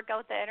way to work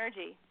out the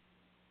energy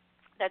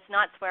that's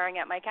not swearing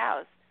at my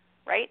cows,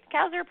 right?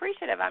 Cows are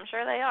appreciative. I'm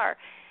sure they are.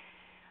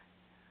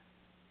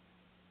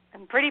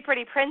 And Pretty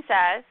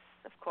Princess,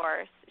 of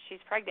course, she's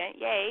pregnant.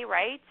 Yay,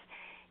 right?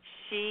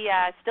 She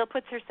still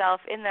puts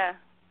herself in the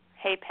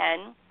hay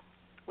pen,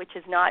 which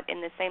is not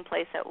in the same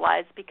place it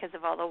was because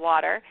of all the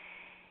water.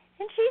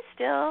 And she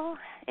still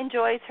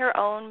enjoys her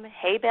own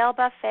hay bale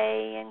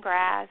buffet and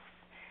grass.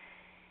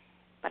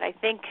 But I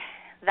think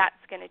that's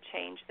going to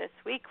change this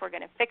week. We're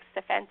going to fix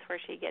the fence where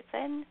she gets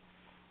in.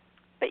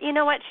 But you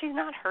know what? She's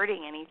not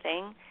hurting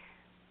anything.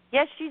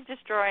 Yes, she's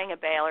destroying a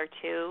bale or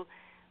two,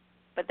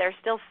 but they're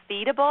still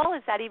feedable.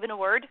 Is that even a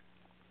word?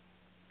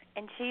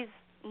 And she's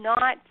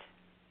not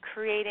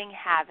creating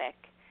havoc.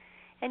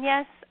 And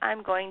yes,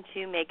 I'm going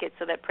to make it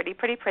so that Pretty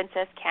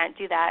Princess can't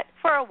do that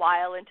for a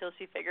while until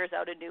she figures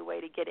out a new way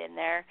to get in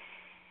there.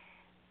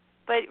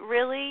 But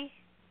really,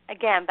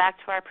 again, back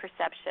to our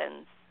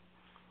perceptions.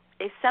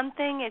 If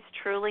something is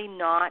truly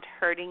not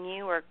hurting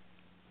you, or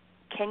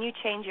can you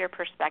change your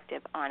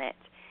perspective on it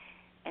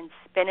and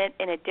spin it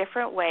in a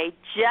different way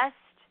just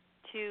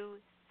to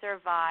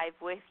survive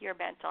with your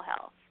mental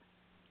health?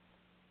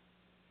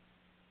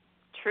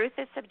 Truth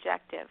is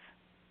subjective.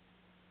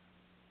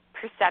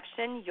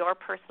 Perception, your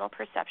personal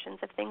perceptions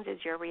of things, is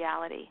your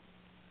reality.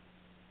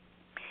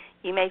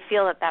 You may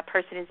feel that that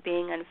person is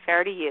being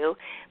unfair to you,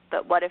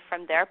 but what if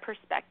from their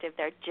perspective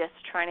they're just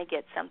trying to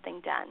get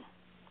something done?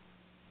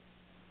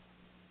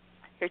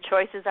 Your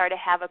choices are to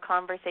have a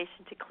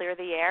conversation to clear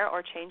the air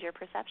or change your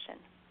perception.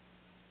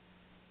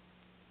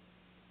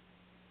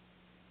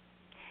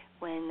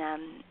 When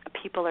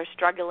people are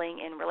struggling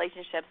in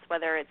relationships,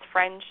 whether it's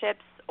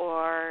friendships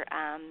or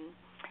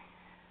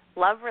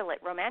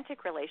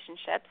romantic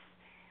relationships,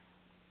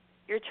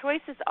 your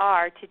choices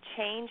are to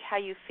change how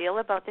you feel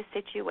about the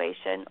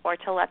situation or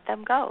to let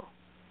them go.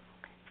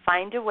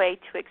 Find a way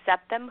to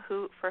accept them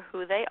for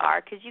who they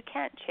are, because you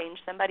can't change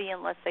somebody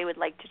unless they would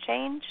like to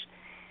change,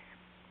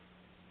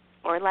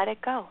 or let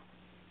it go.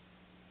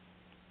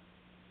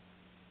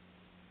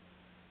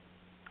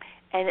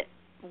 And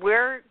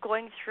we're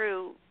going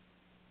through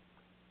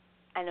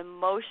an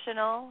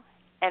emotionally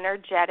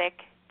energetic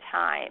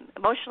time.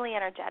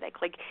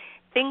 Like,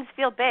 things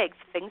feel big,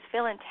 things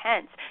feel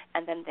intense,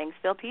 and then things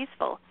feel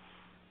peaceful.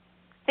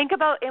 Think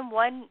about in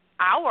 1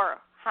 hour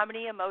how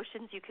many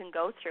emotions you can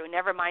go through,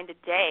 never mind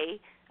a day,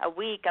 a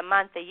week, a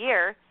month, a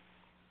year.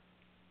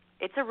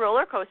 It's a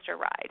roller coaster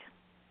ride.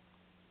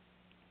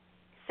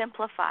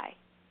 Simplify.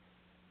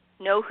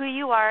 Know who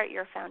you are at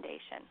your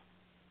foundation.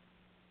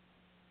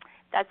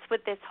 That's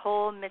what this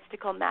whole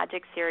Mystical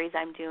Magic series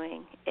I'm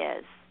doing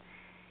is.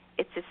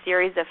 It's a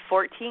series of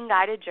 14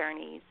 guided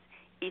journeys.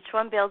 Each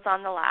one builds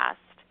on the last.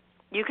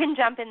 You can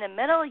jump in the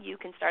middle. You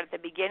can start at the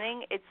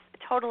beginning. It's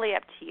totally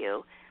up to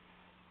you.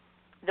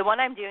 The one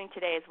I'm doing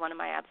today is one of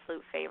my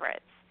absolute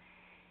favorites.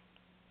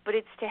 But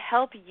it's to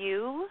help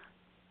you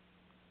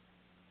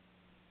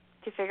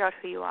to figure out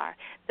who you are.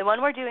 The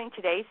one we're doing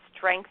today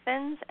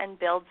strengthens and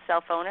builds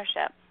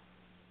self-ownership.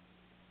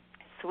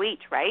 Sweet,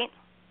 right?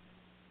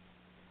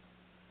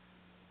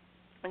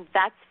 And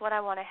that's what I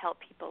want to help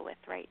people with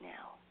right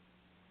now.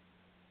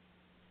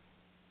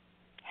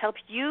 Help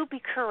you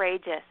be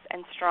courageous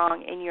and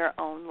strong in your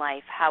own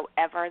life,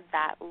 however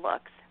that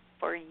looks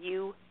for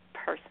you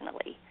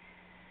personally.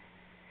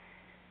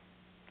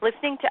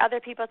 Listening to other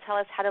people tell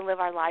us how to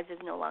live our lives is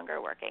no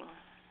longer working.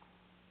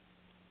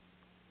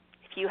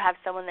 If you have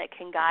someone that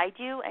can guide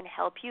you and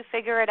help you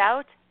figure it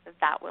out,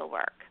 that will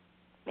work.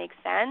 Make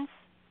sense?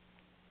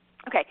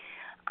 Okay,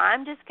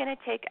 I'm just going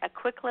to take a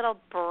quick little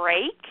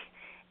break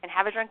and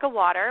have a drink of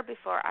water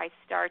before I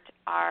start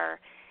our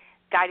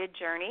guided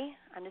journey.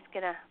 I'm just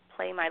going to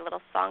play my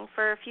little song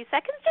for a few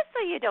seconds just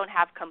so you don't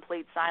have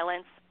complete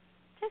silence.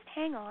 Just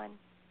hang on.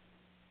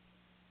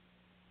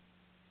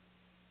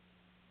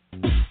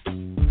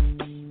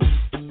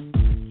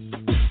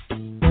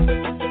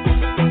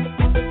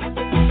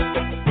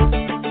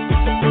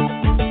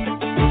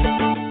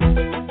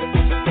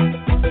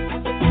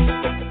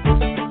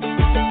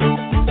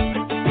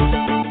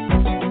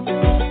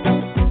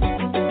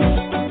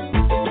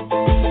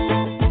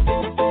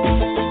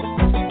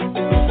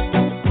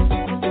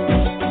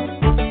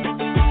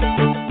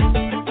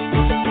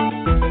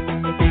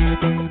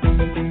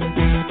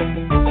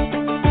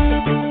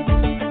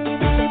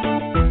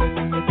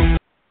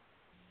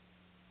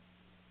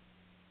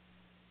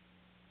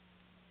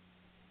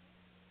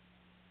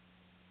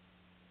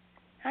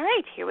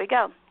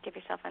 go. Give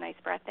yourself a nice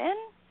breath in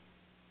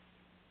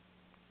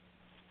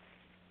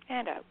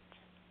and out.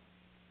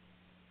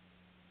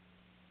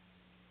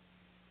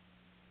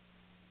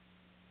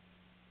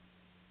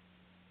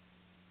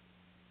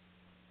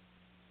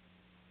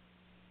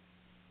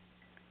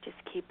 Just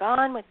keep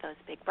on with those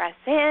big breaths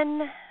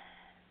in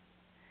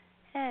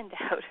and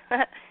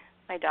out.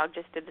 My dog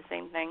just did the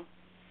same thing.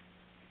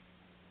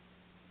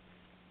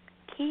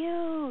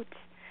 Cute.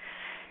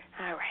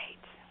 All right.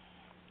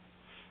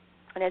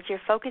 And as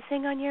you're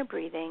focusing on your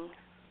breathing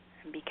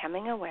and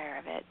becoming aware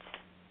of it,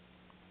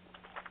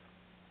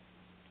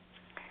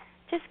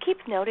 just keep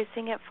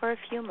noticing it for a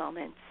few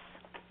moments.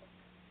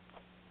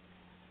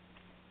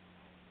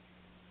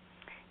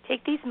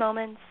 Take these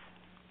moments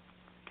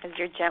as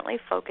you're gently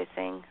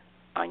focusing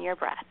on your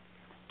breath.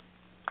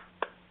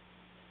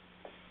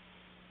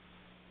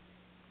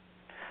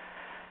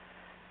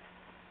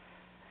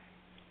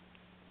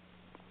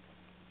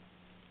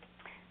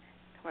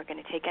 We're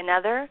going to take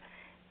another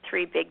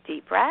 3 big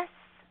deep breaths,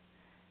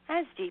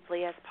 as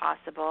deeply as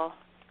possible,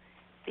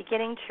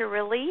 beginning to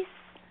release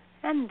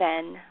and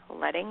then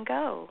letting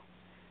go.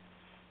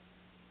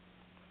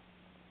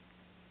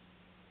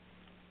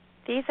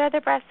 These are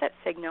the breaths that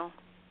signal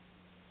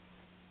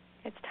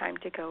it's time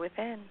to go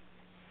within.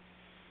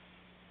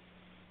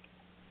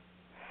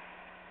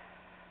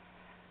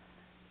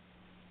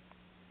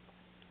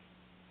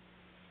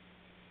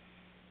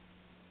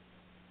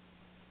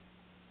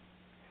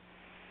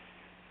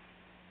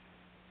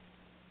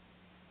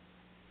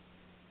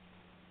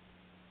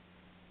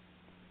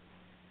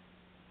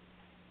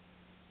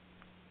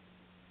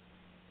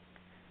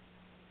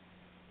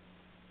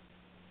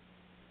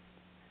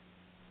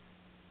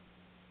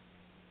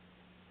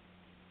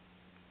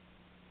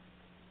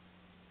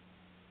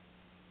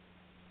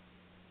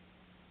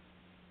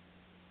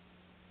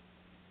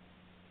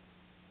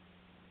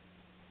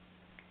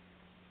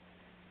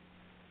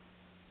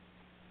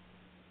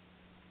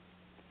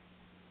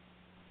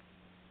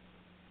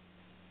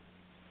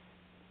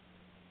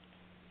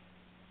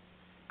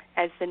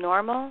 As the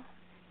normal,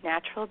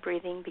 natural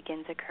breathing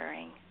begins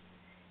occurring,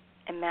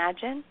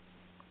 imagine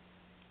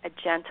a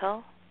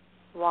gentle,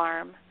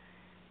 warm,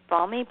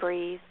 balmy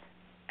breeze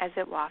as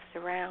it wafts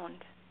around,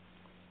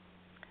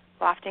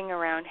 wafting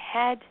around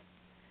head,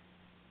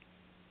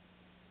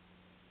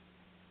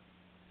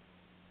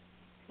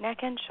 neck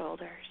and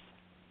shoulders.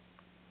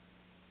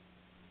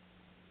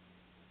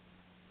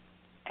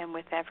 And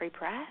with every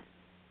breath,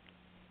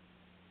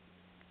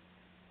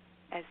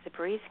 as the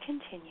breeze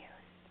continues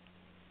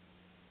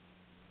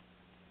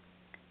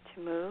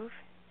to move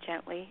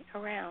gently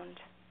around,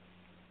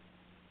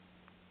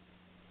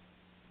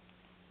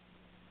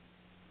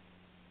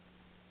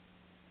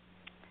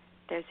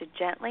 there's a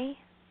gently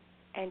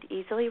and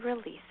easily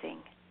releasing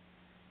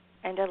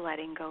and a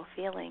letting go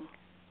feeling.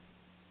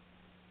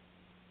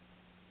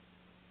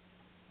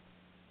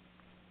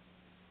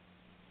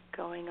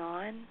 Going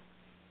on,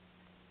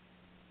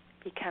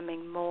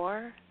 becoming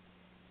more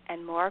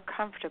and more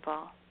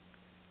comfortable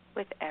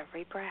with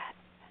every breath.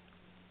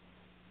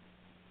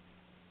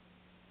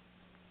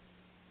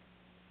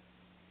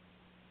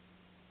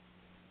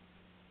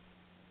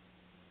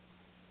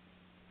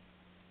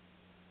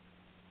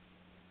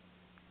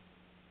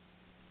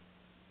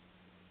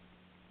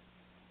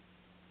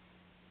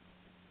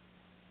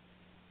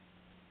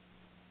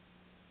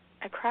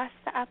 Across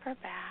the upper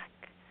back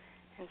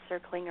and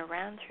circling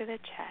around through the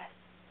chest.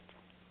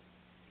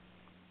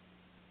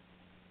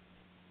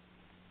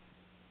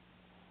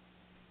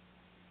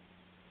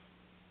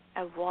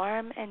 A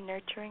warm and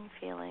nurturing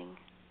feeling.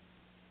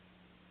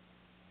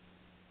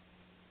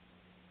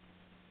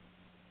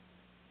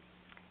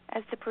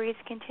 As the breeze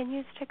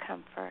continues to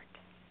comfort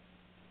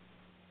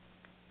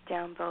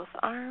down both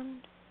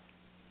arms,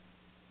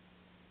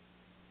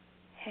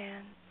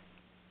 hands,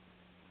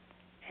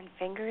 and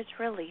fingers,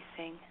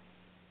 releasing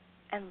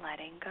and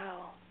letting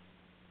go.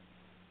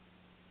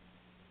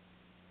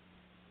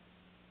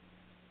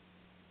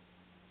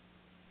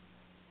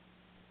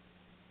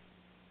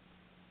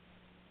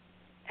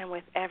 And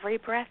with every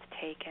breath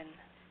taken,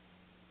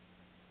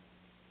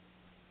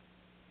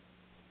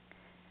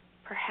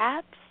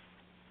 perhaps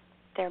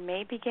there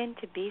may begin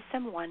to be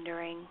some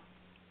wondering.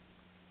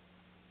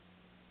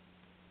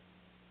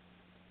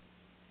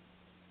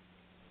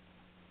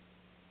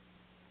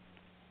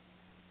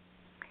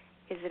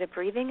 Is it a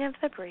breathing of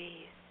the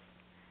breeze,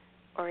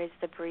 or is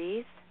the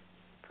breeze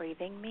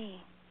breathing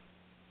me?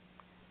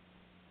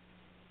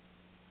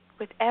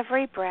 With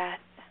every breath,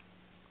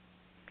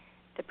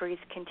 the breeze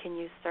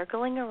continues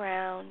circling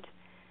around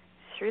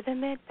through the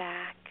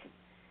mid-back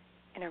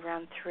and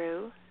around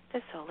through the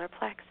solar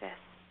plexus.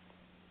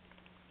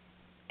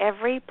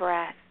 Every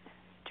breath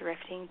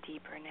drifting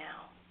deeper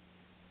now.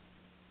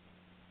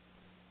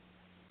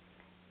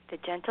 The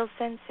gentle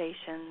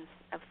sensations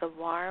of the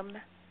warm,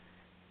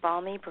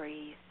 balmy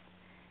breeze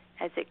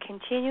as it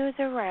continues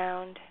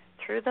around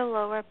through the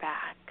lower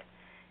back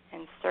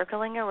and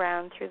circling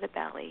around through the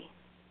belly,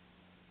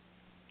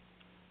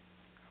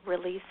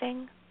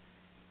 releasing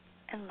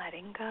and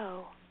letting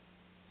go.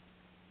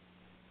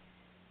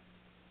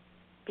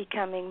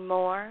 becoming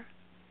more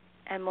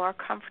and more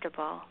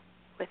comfortable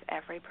with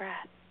every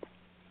breath.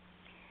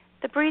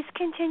 The breeze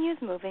continues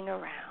moving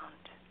around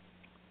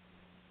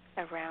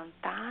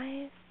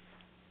thighs,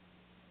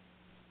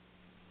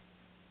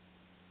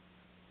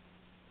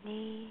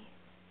 knees,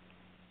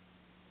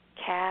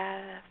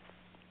 calves,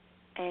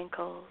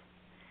 ankles,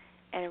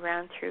 and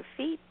around through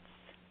feet,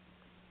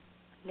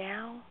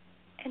 now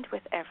and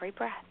with every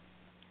breath,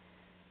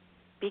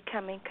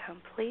 becoming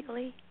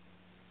completely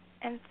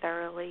and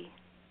thoroughly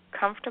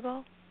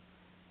comfortable,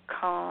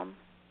 calm,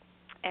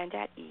 and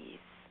at ease.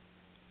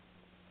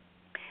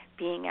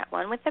 Being at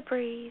one with the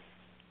breeze,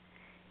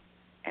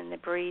 and the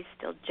breeze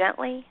still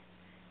gently,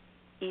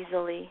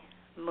 easily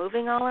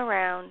moving all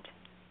around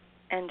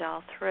and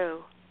all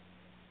through.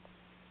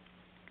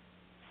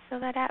 So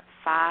that at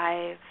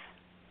 5,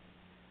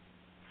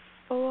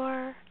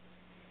 4,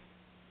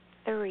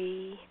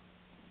 3,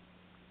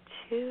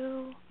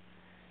 2,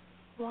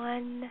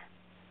 1,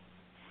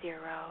 0.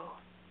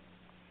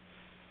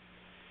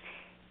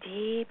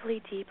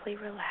 Deeply, deeply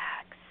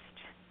relaxed.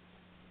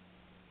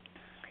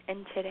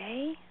 And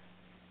today,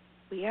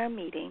 we are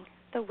meeting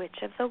the Witch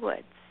of the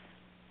Woods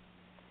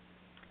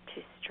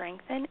to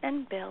strengthen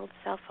and build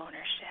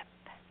self-ownership.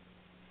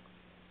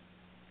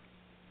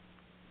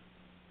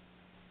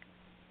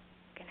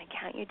 I'm going to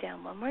count you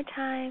down one more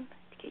time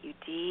to get you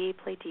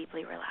deeply,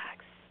 deeply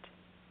relaxed.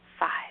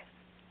 5,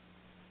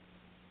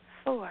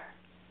 4,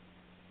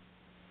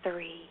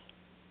 3,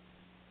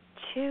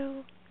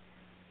 2,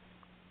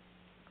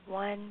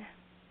 1,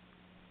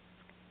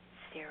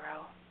 0.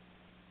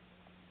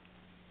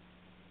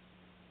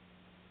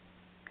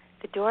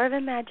 The door of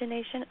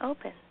imagination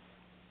opens,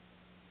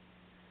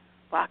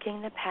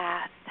 walking the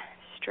path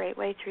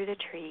straightway through the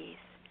trees.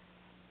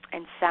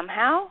 And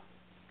somehow,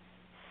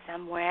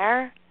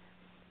 somewhere,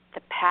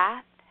 the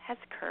path has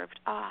curved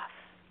off.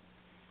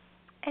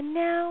 And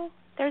now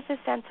there's a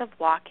sense of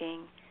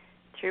walking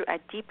through a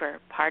deeper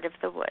part of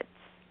the woods.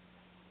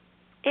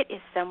 It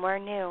is somewhere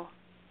new,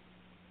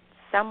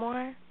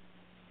 somewhere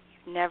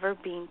you've never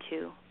been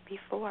to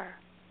before.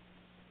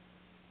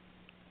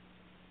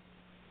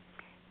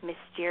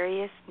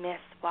 Mysterious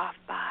mists waft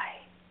by,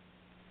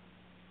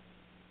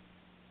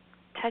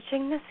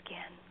 touching the skin.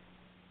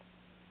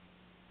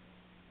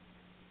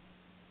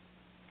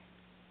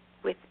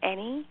 With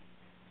any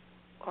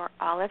or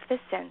all of the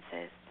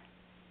senses,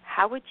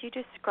 how would you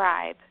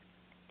describe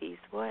these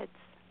woods?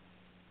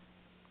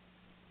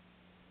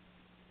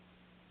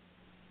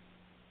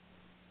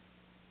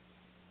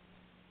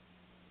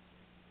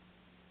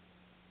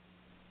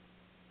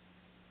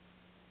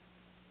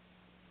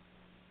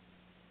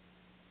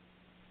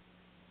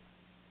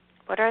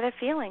 What are the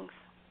feelings?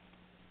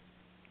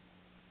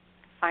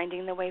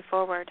 Finding the way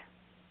forward.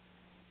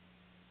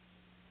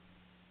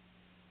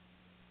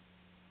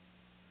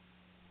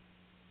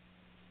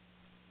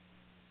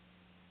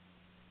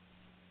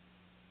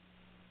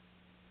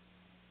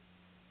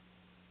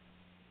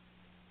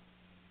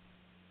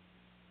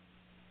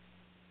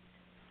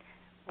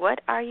 What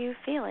are you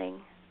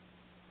feeling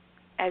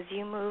as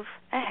you move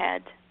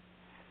ahead?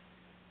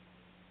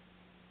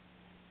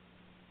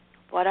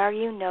 What are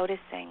you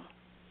noticing?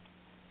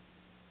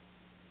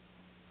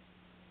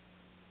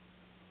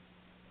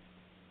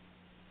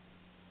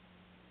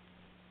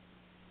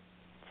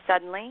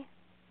 Suddenly,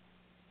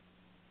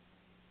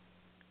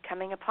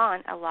 coming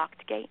upon a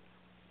locked gate.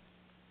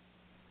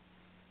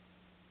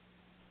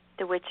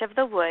 The Witch of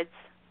the Woods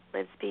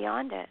lives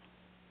beyond it.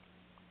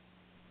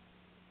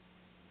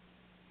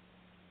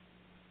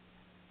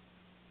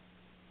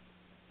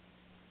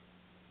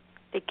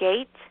 The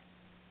gate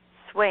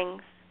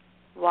swings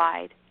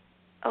wide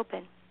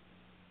open.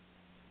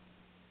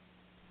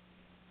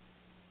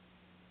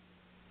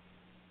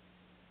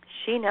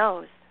 She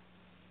knows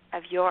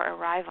of your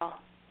arrival,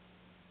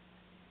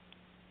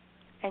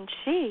 and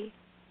she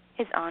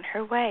is on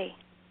her way.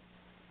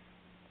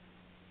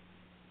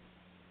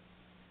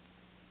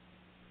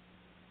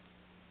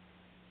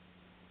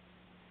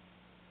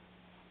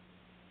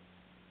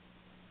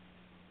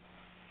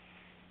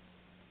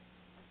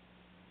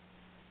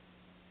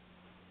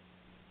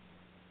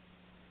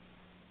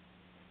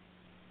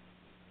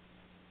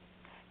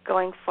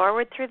 Going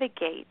forward through the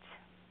gate,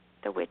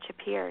 the witch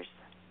appears.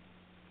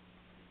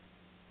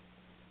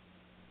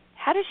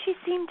 How does she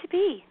seem to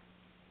be?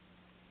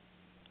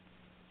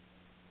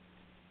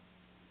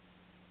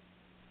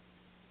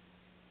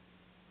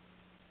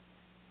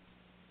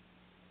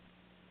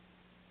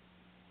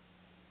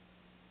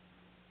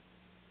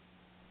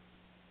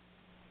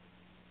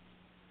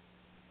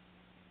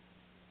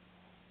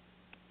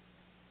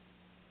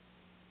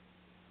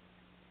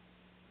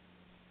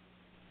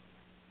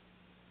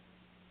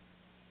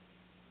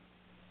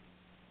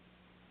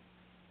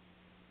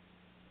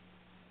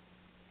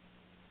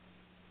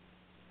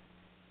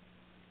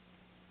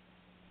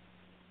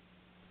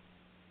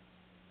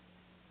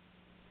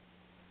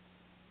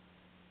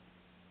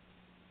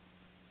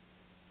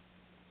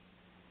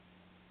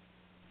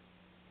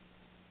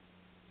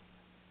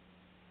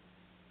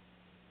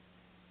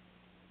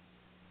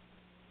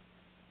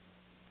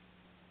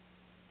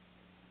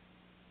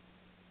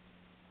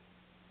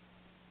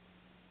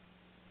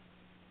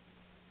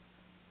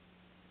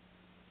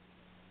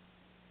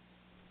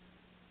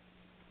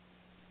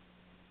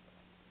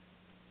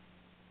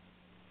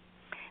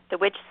 The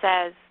witch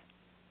says,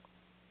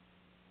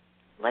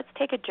 "Let's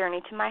take a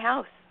journey to my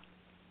house."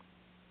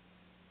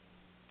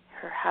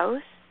 Her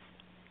house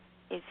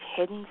is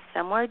hidden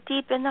somewhere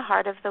deep in the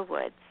heart of the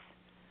woods.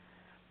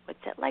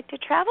 What's it like to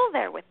travel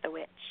there with the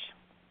witch?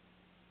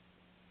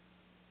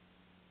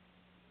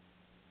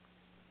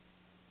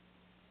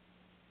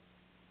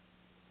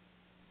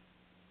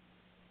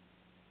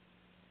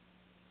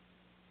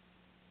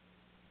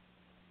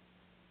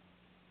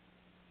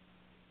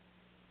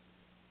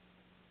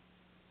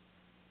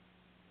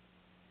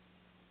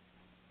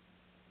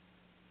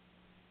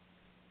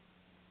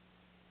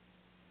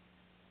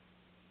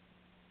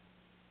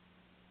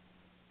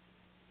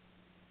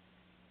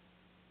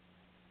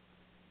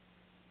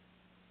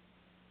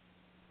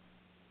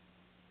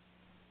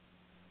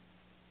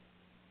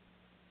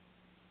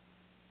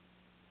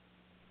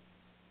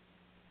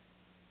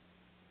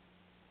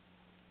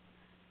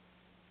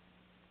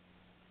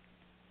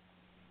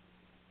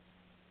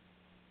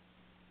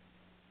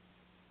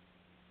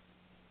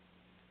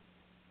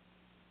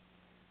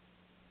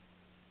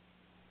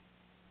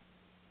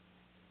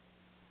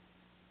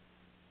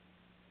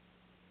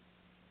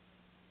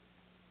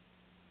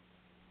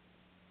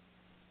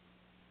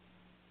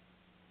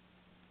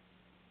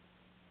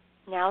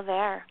 Now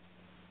there,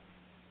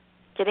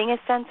 getting a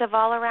sense of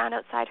all around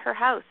outside her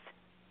house.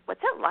 What's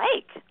it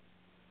like?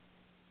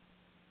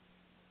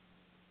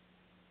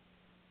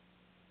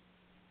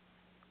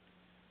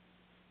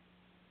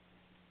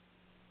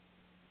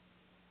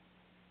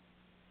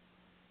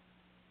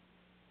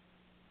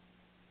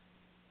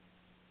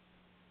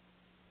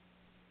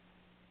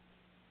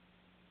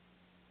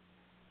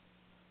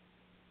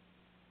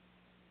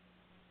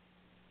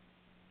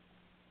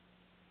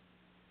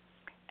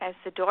 As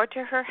the door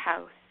to her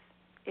house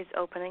is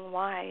opening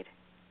wide,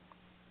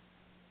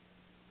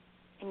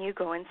 and you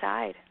go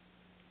inside,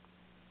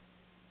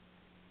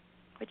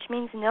 which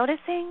means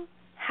noticing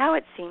how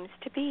it seems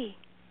to be.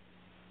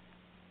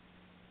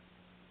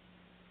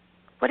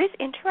 What is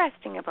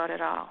interesting about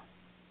it all?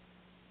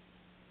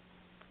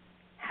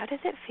 How does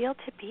it feel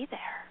to be there?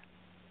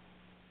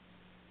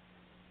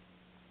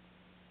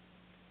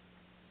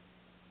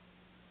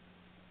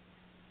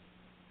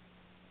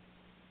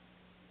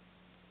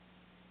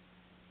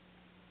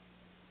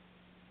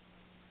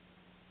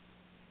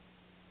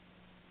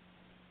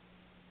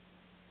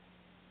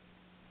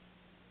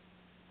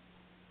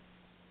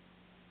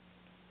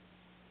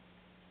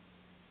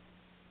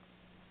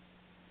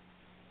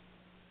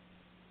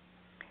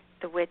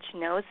 The witch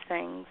knows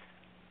things.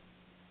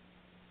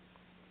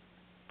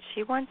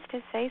 She wants to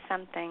say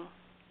something.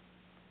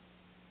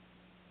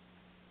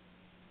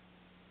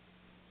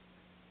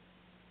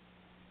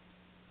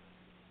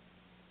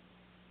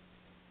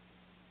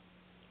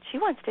 She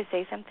wants to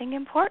say something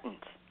important.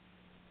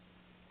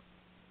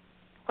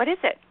 What is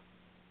it?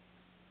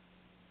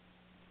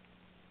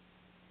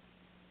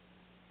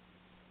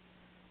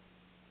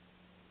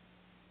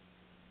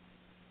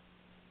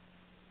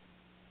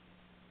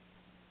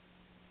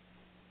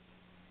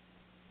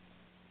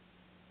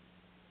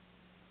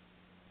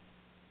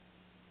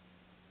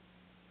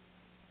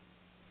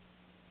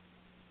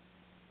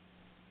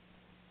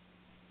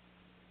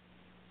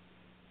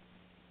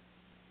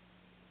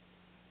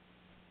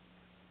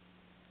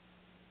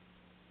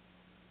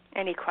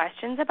 Any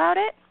questions about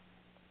it?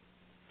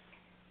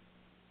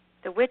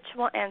 The witch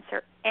will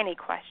answer any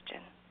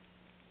question.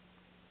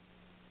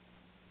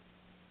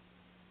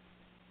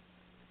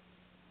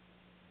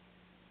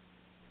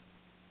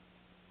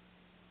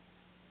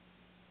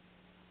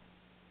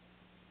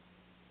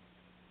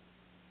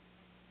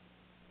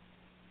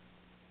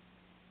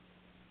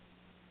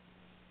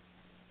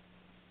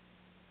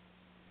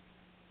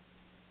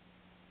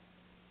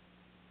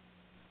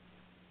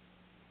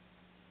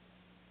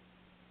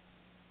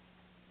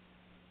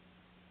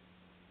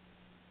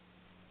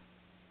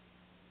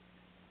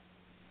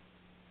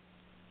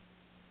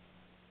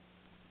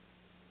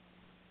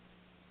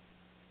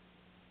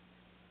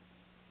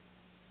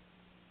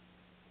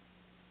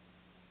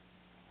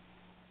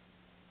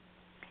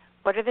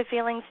 What are the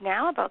feelings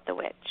now about the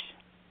witch?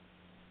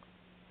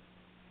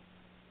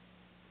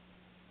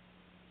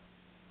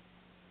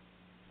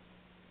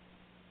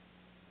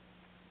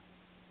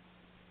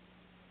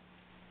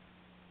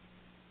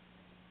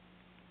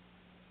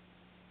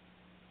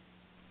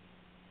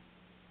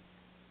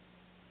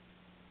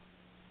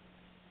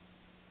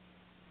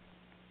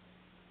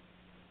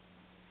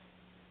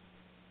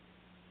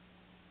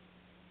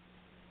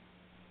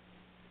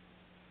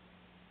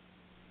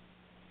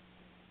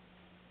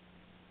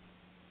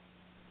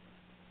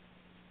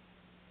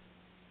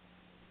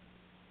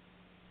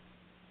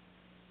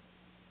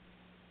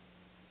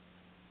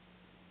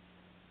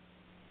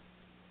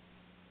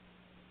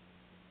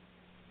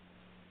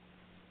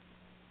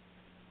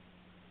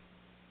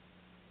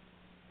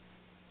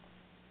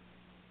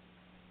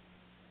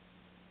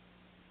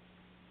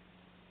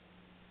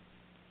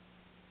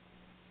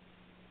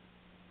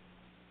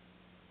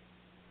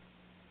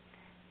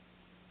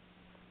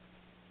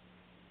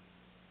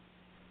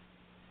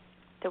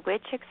 The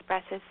witch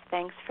expresses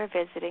thanks for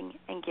visiting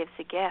and gives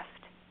a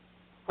gift.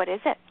 What is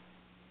it?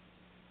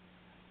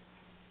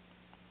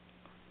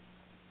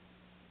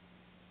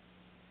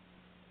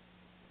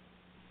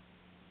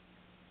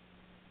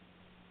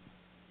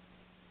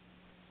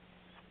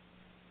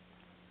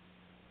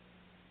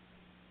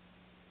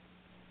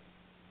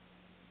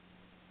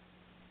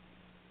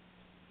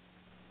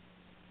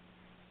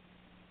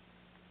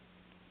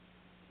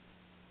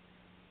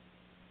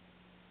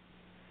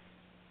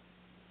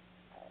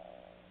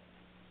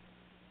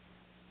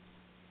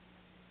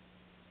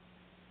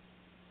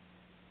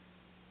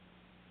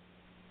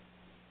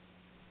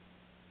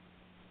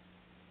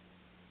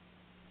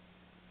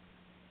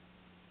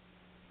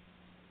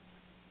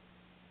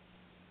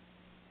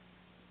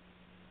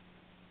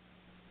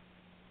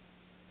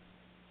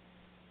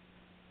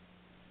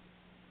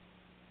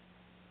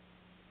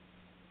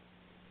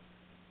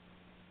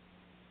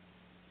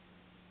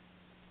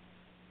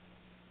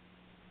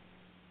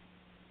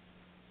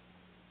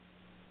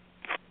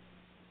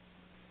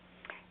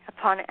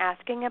 Upon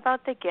asking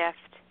about the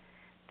gift,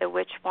 the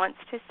witch wants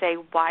to say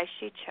why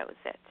she chose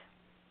it.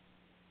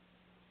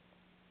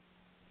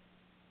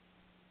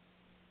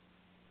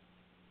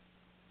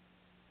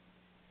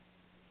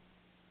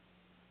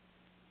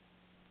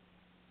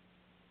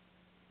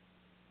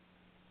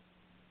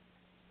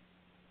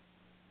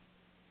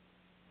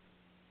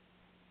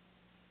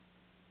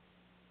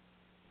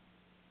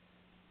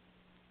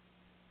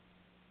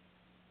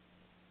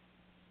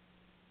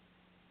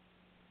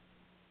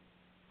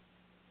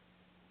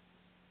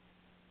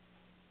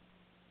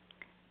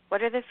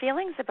 What are the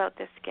feelings about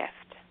this gift?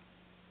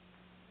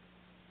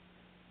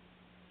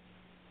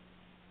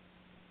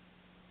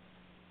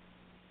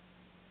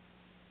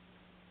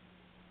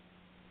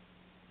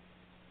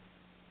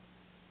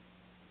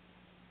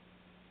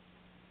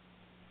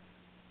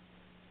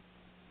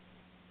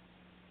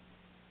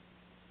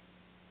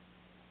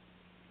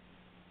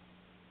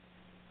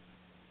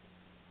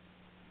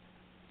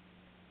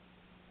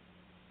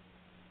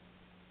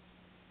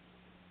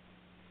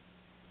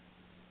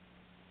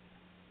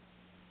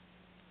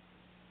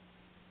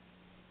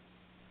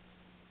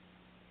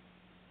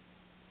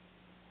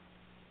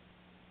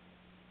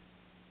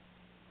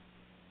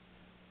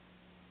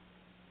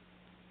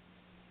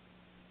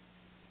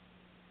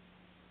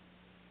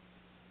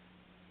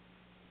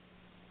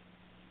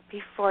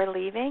 Before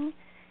leaving,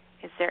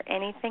 is there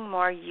anything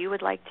more you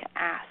would like to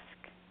ask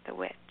the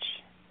witch?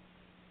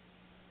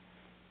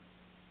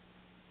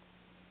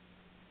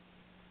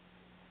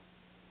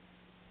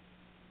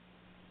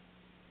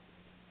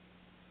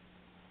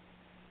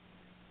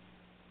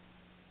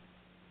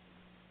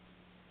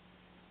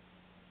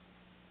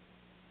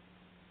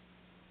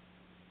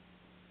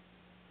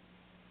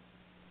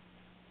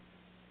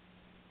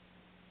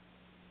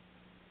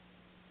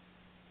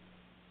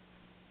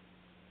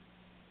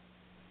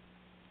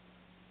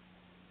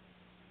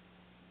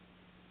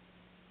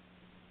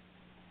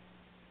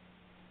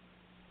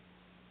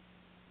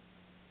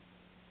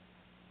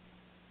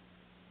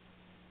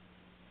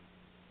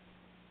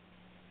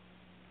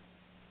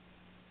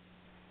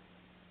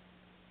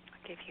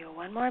 I'll give you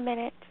one more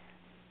minute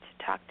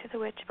to talk to the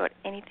witch about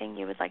anything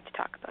you would like to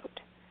talk about.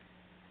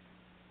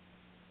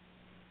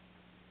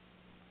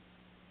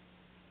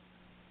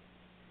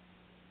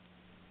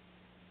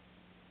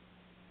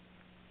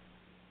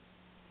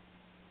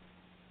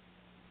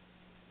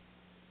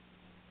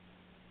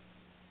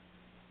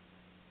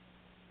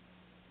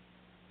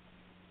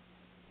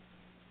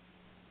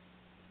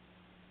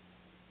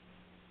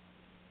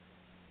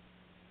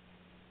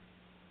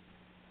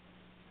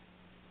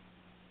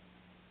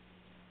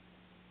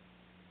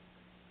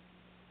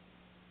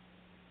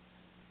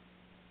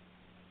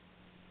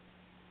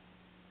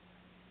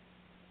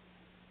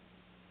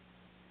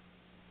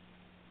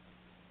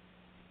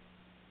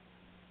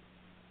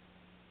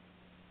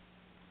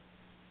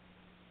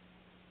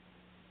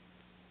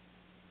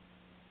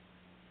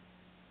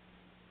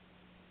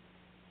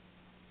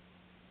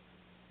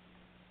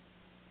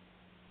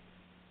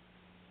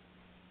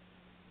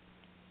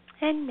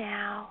 And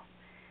now,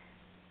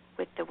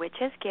 with the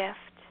witch's gift,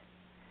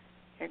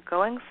 you're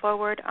going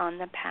forward on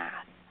the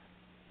path.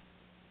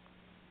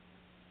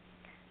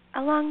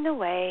 Along the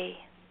way,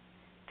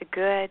 the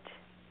good,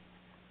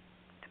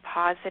 the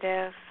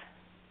positive,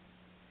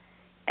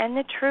 and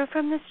the true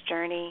from this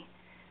journey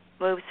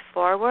moves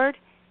forward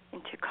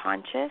into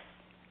conscious,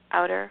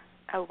 outer,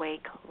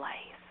 awake life.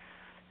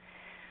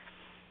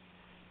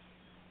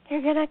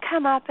 You're going to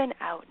come up and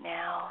out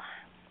now,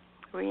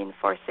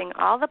 reinforcing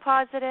all the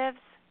positives,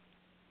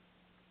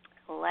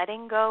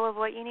 letting go of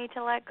what you need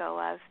to let go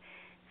of,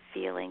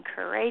 feeling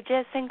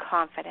courageous and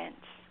confident.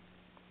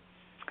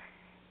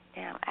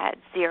 Now at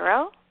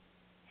 0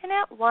 and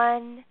at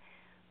 1,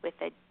 with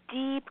a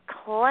deep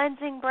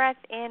cleansing breath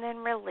in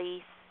and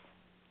release.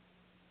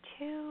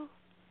 2,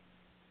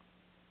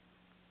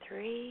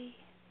 3,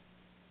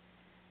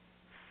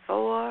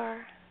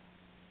 4,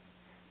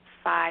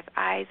 5.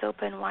 Eyes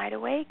open wide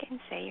awake and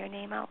say your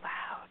name out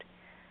loud.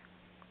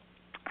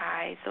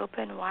 Eyes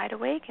open wide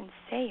awake and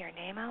say your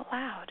name out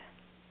loud.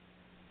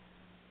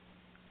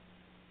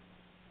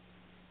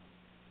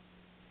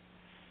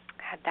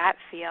 How'd that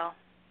feel?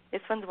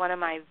 This one's one of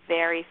my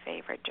very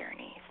favorite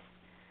journeys.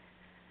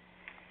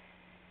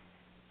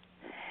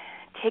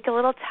 Take a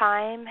little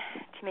time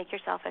to make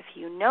yourself a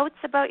few notes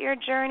about your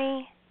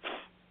journey.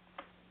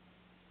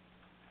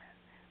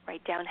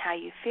 Write down how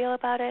you feel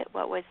about it.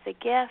 What was the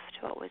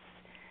gift?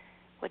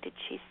 What did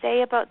she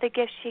say about the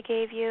gift she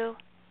gave you?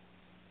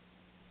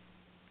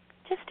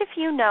 Just a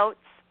few notes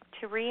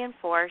to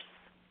reinforce.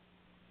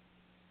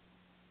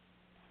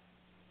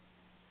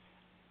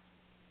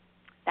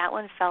 That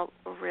one felt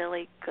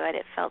really good.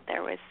 It felt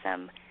there was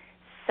some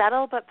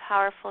subtle but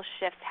powerful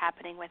shifts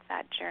happening with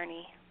that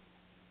journey.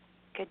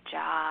 Good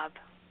job.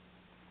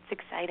 It's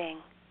exciting.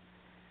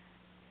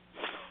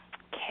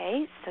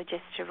 Okay, so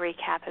just to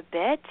recap a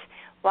bit,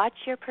 watch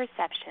your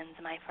perceptions,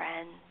 my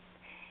friends.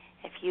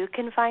 If you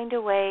can find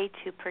a way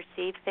to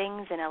perceive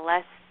things in a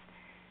less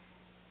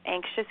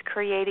anxious,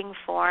 creating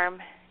form,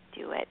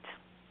 do it.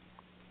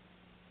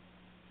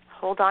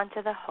 Hold on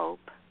to the hope.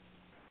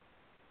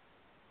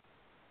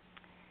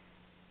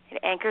 It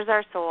anchors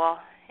our soul,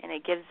 and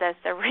it gives us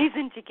a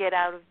reason to get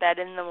out of bed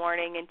in the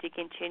morning and to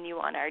continue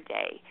on our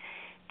day.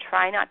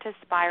 Try not to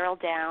spiral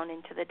down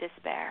into the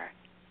despair.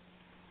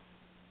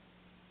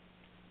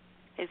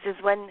 This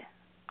is when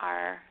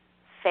our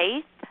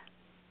faith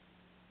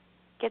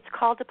gets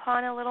called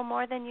upon a little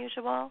more than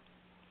usual.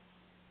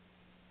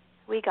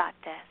 We got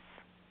this.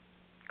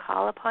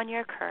 Call upon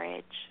your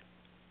courage.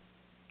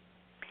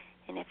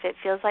 And if it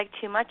feels like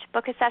too much,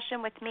 book a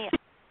session with me.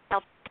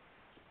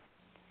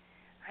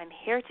 I'm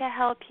here to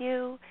help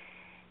you.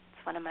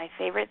 It's one of my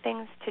favorite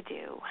things to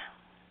do.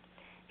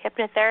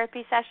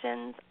 Hypnotherapy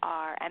sessions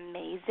are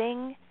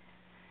amazing.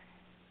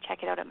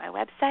 Check it out at my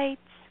website.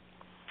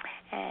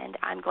 And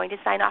I'm going to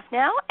sign off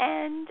now,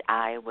 and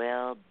I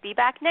will be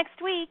back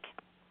next week.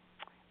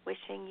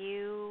 Wishing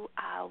you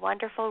a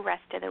wonderful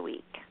rest of the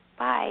week.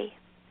 Bye.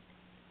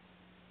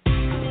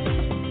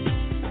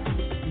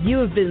 You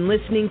have been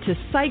listening to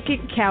Psychic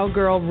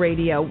Cowgirl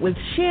Radio with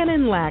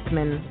Shannon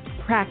Lackman.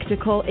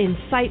 Practical,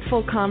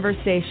 insightful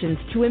conversations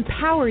to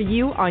empower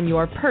you on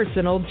your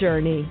personal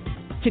journey.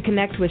 To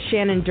connect with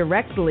Shannon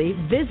directly,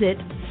 visit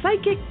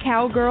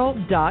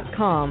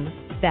psychiccowgirl.com.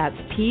 That's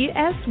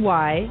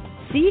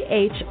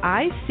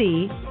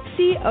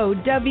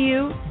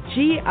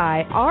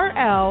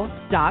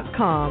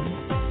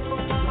PSYCHICCOWGIRL.com.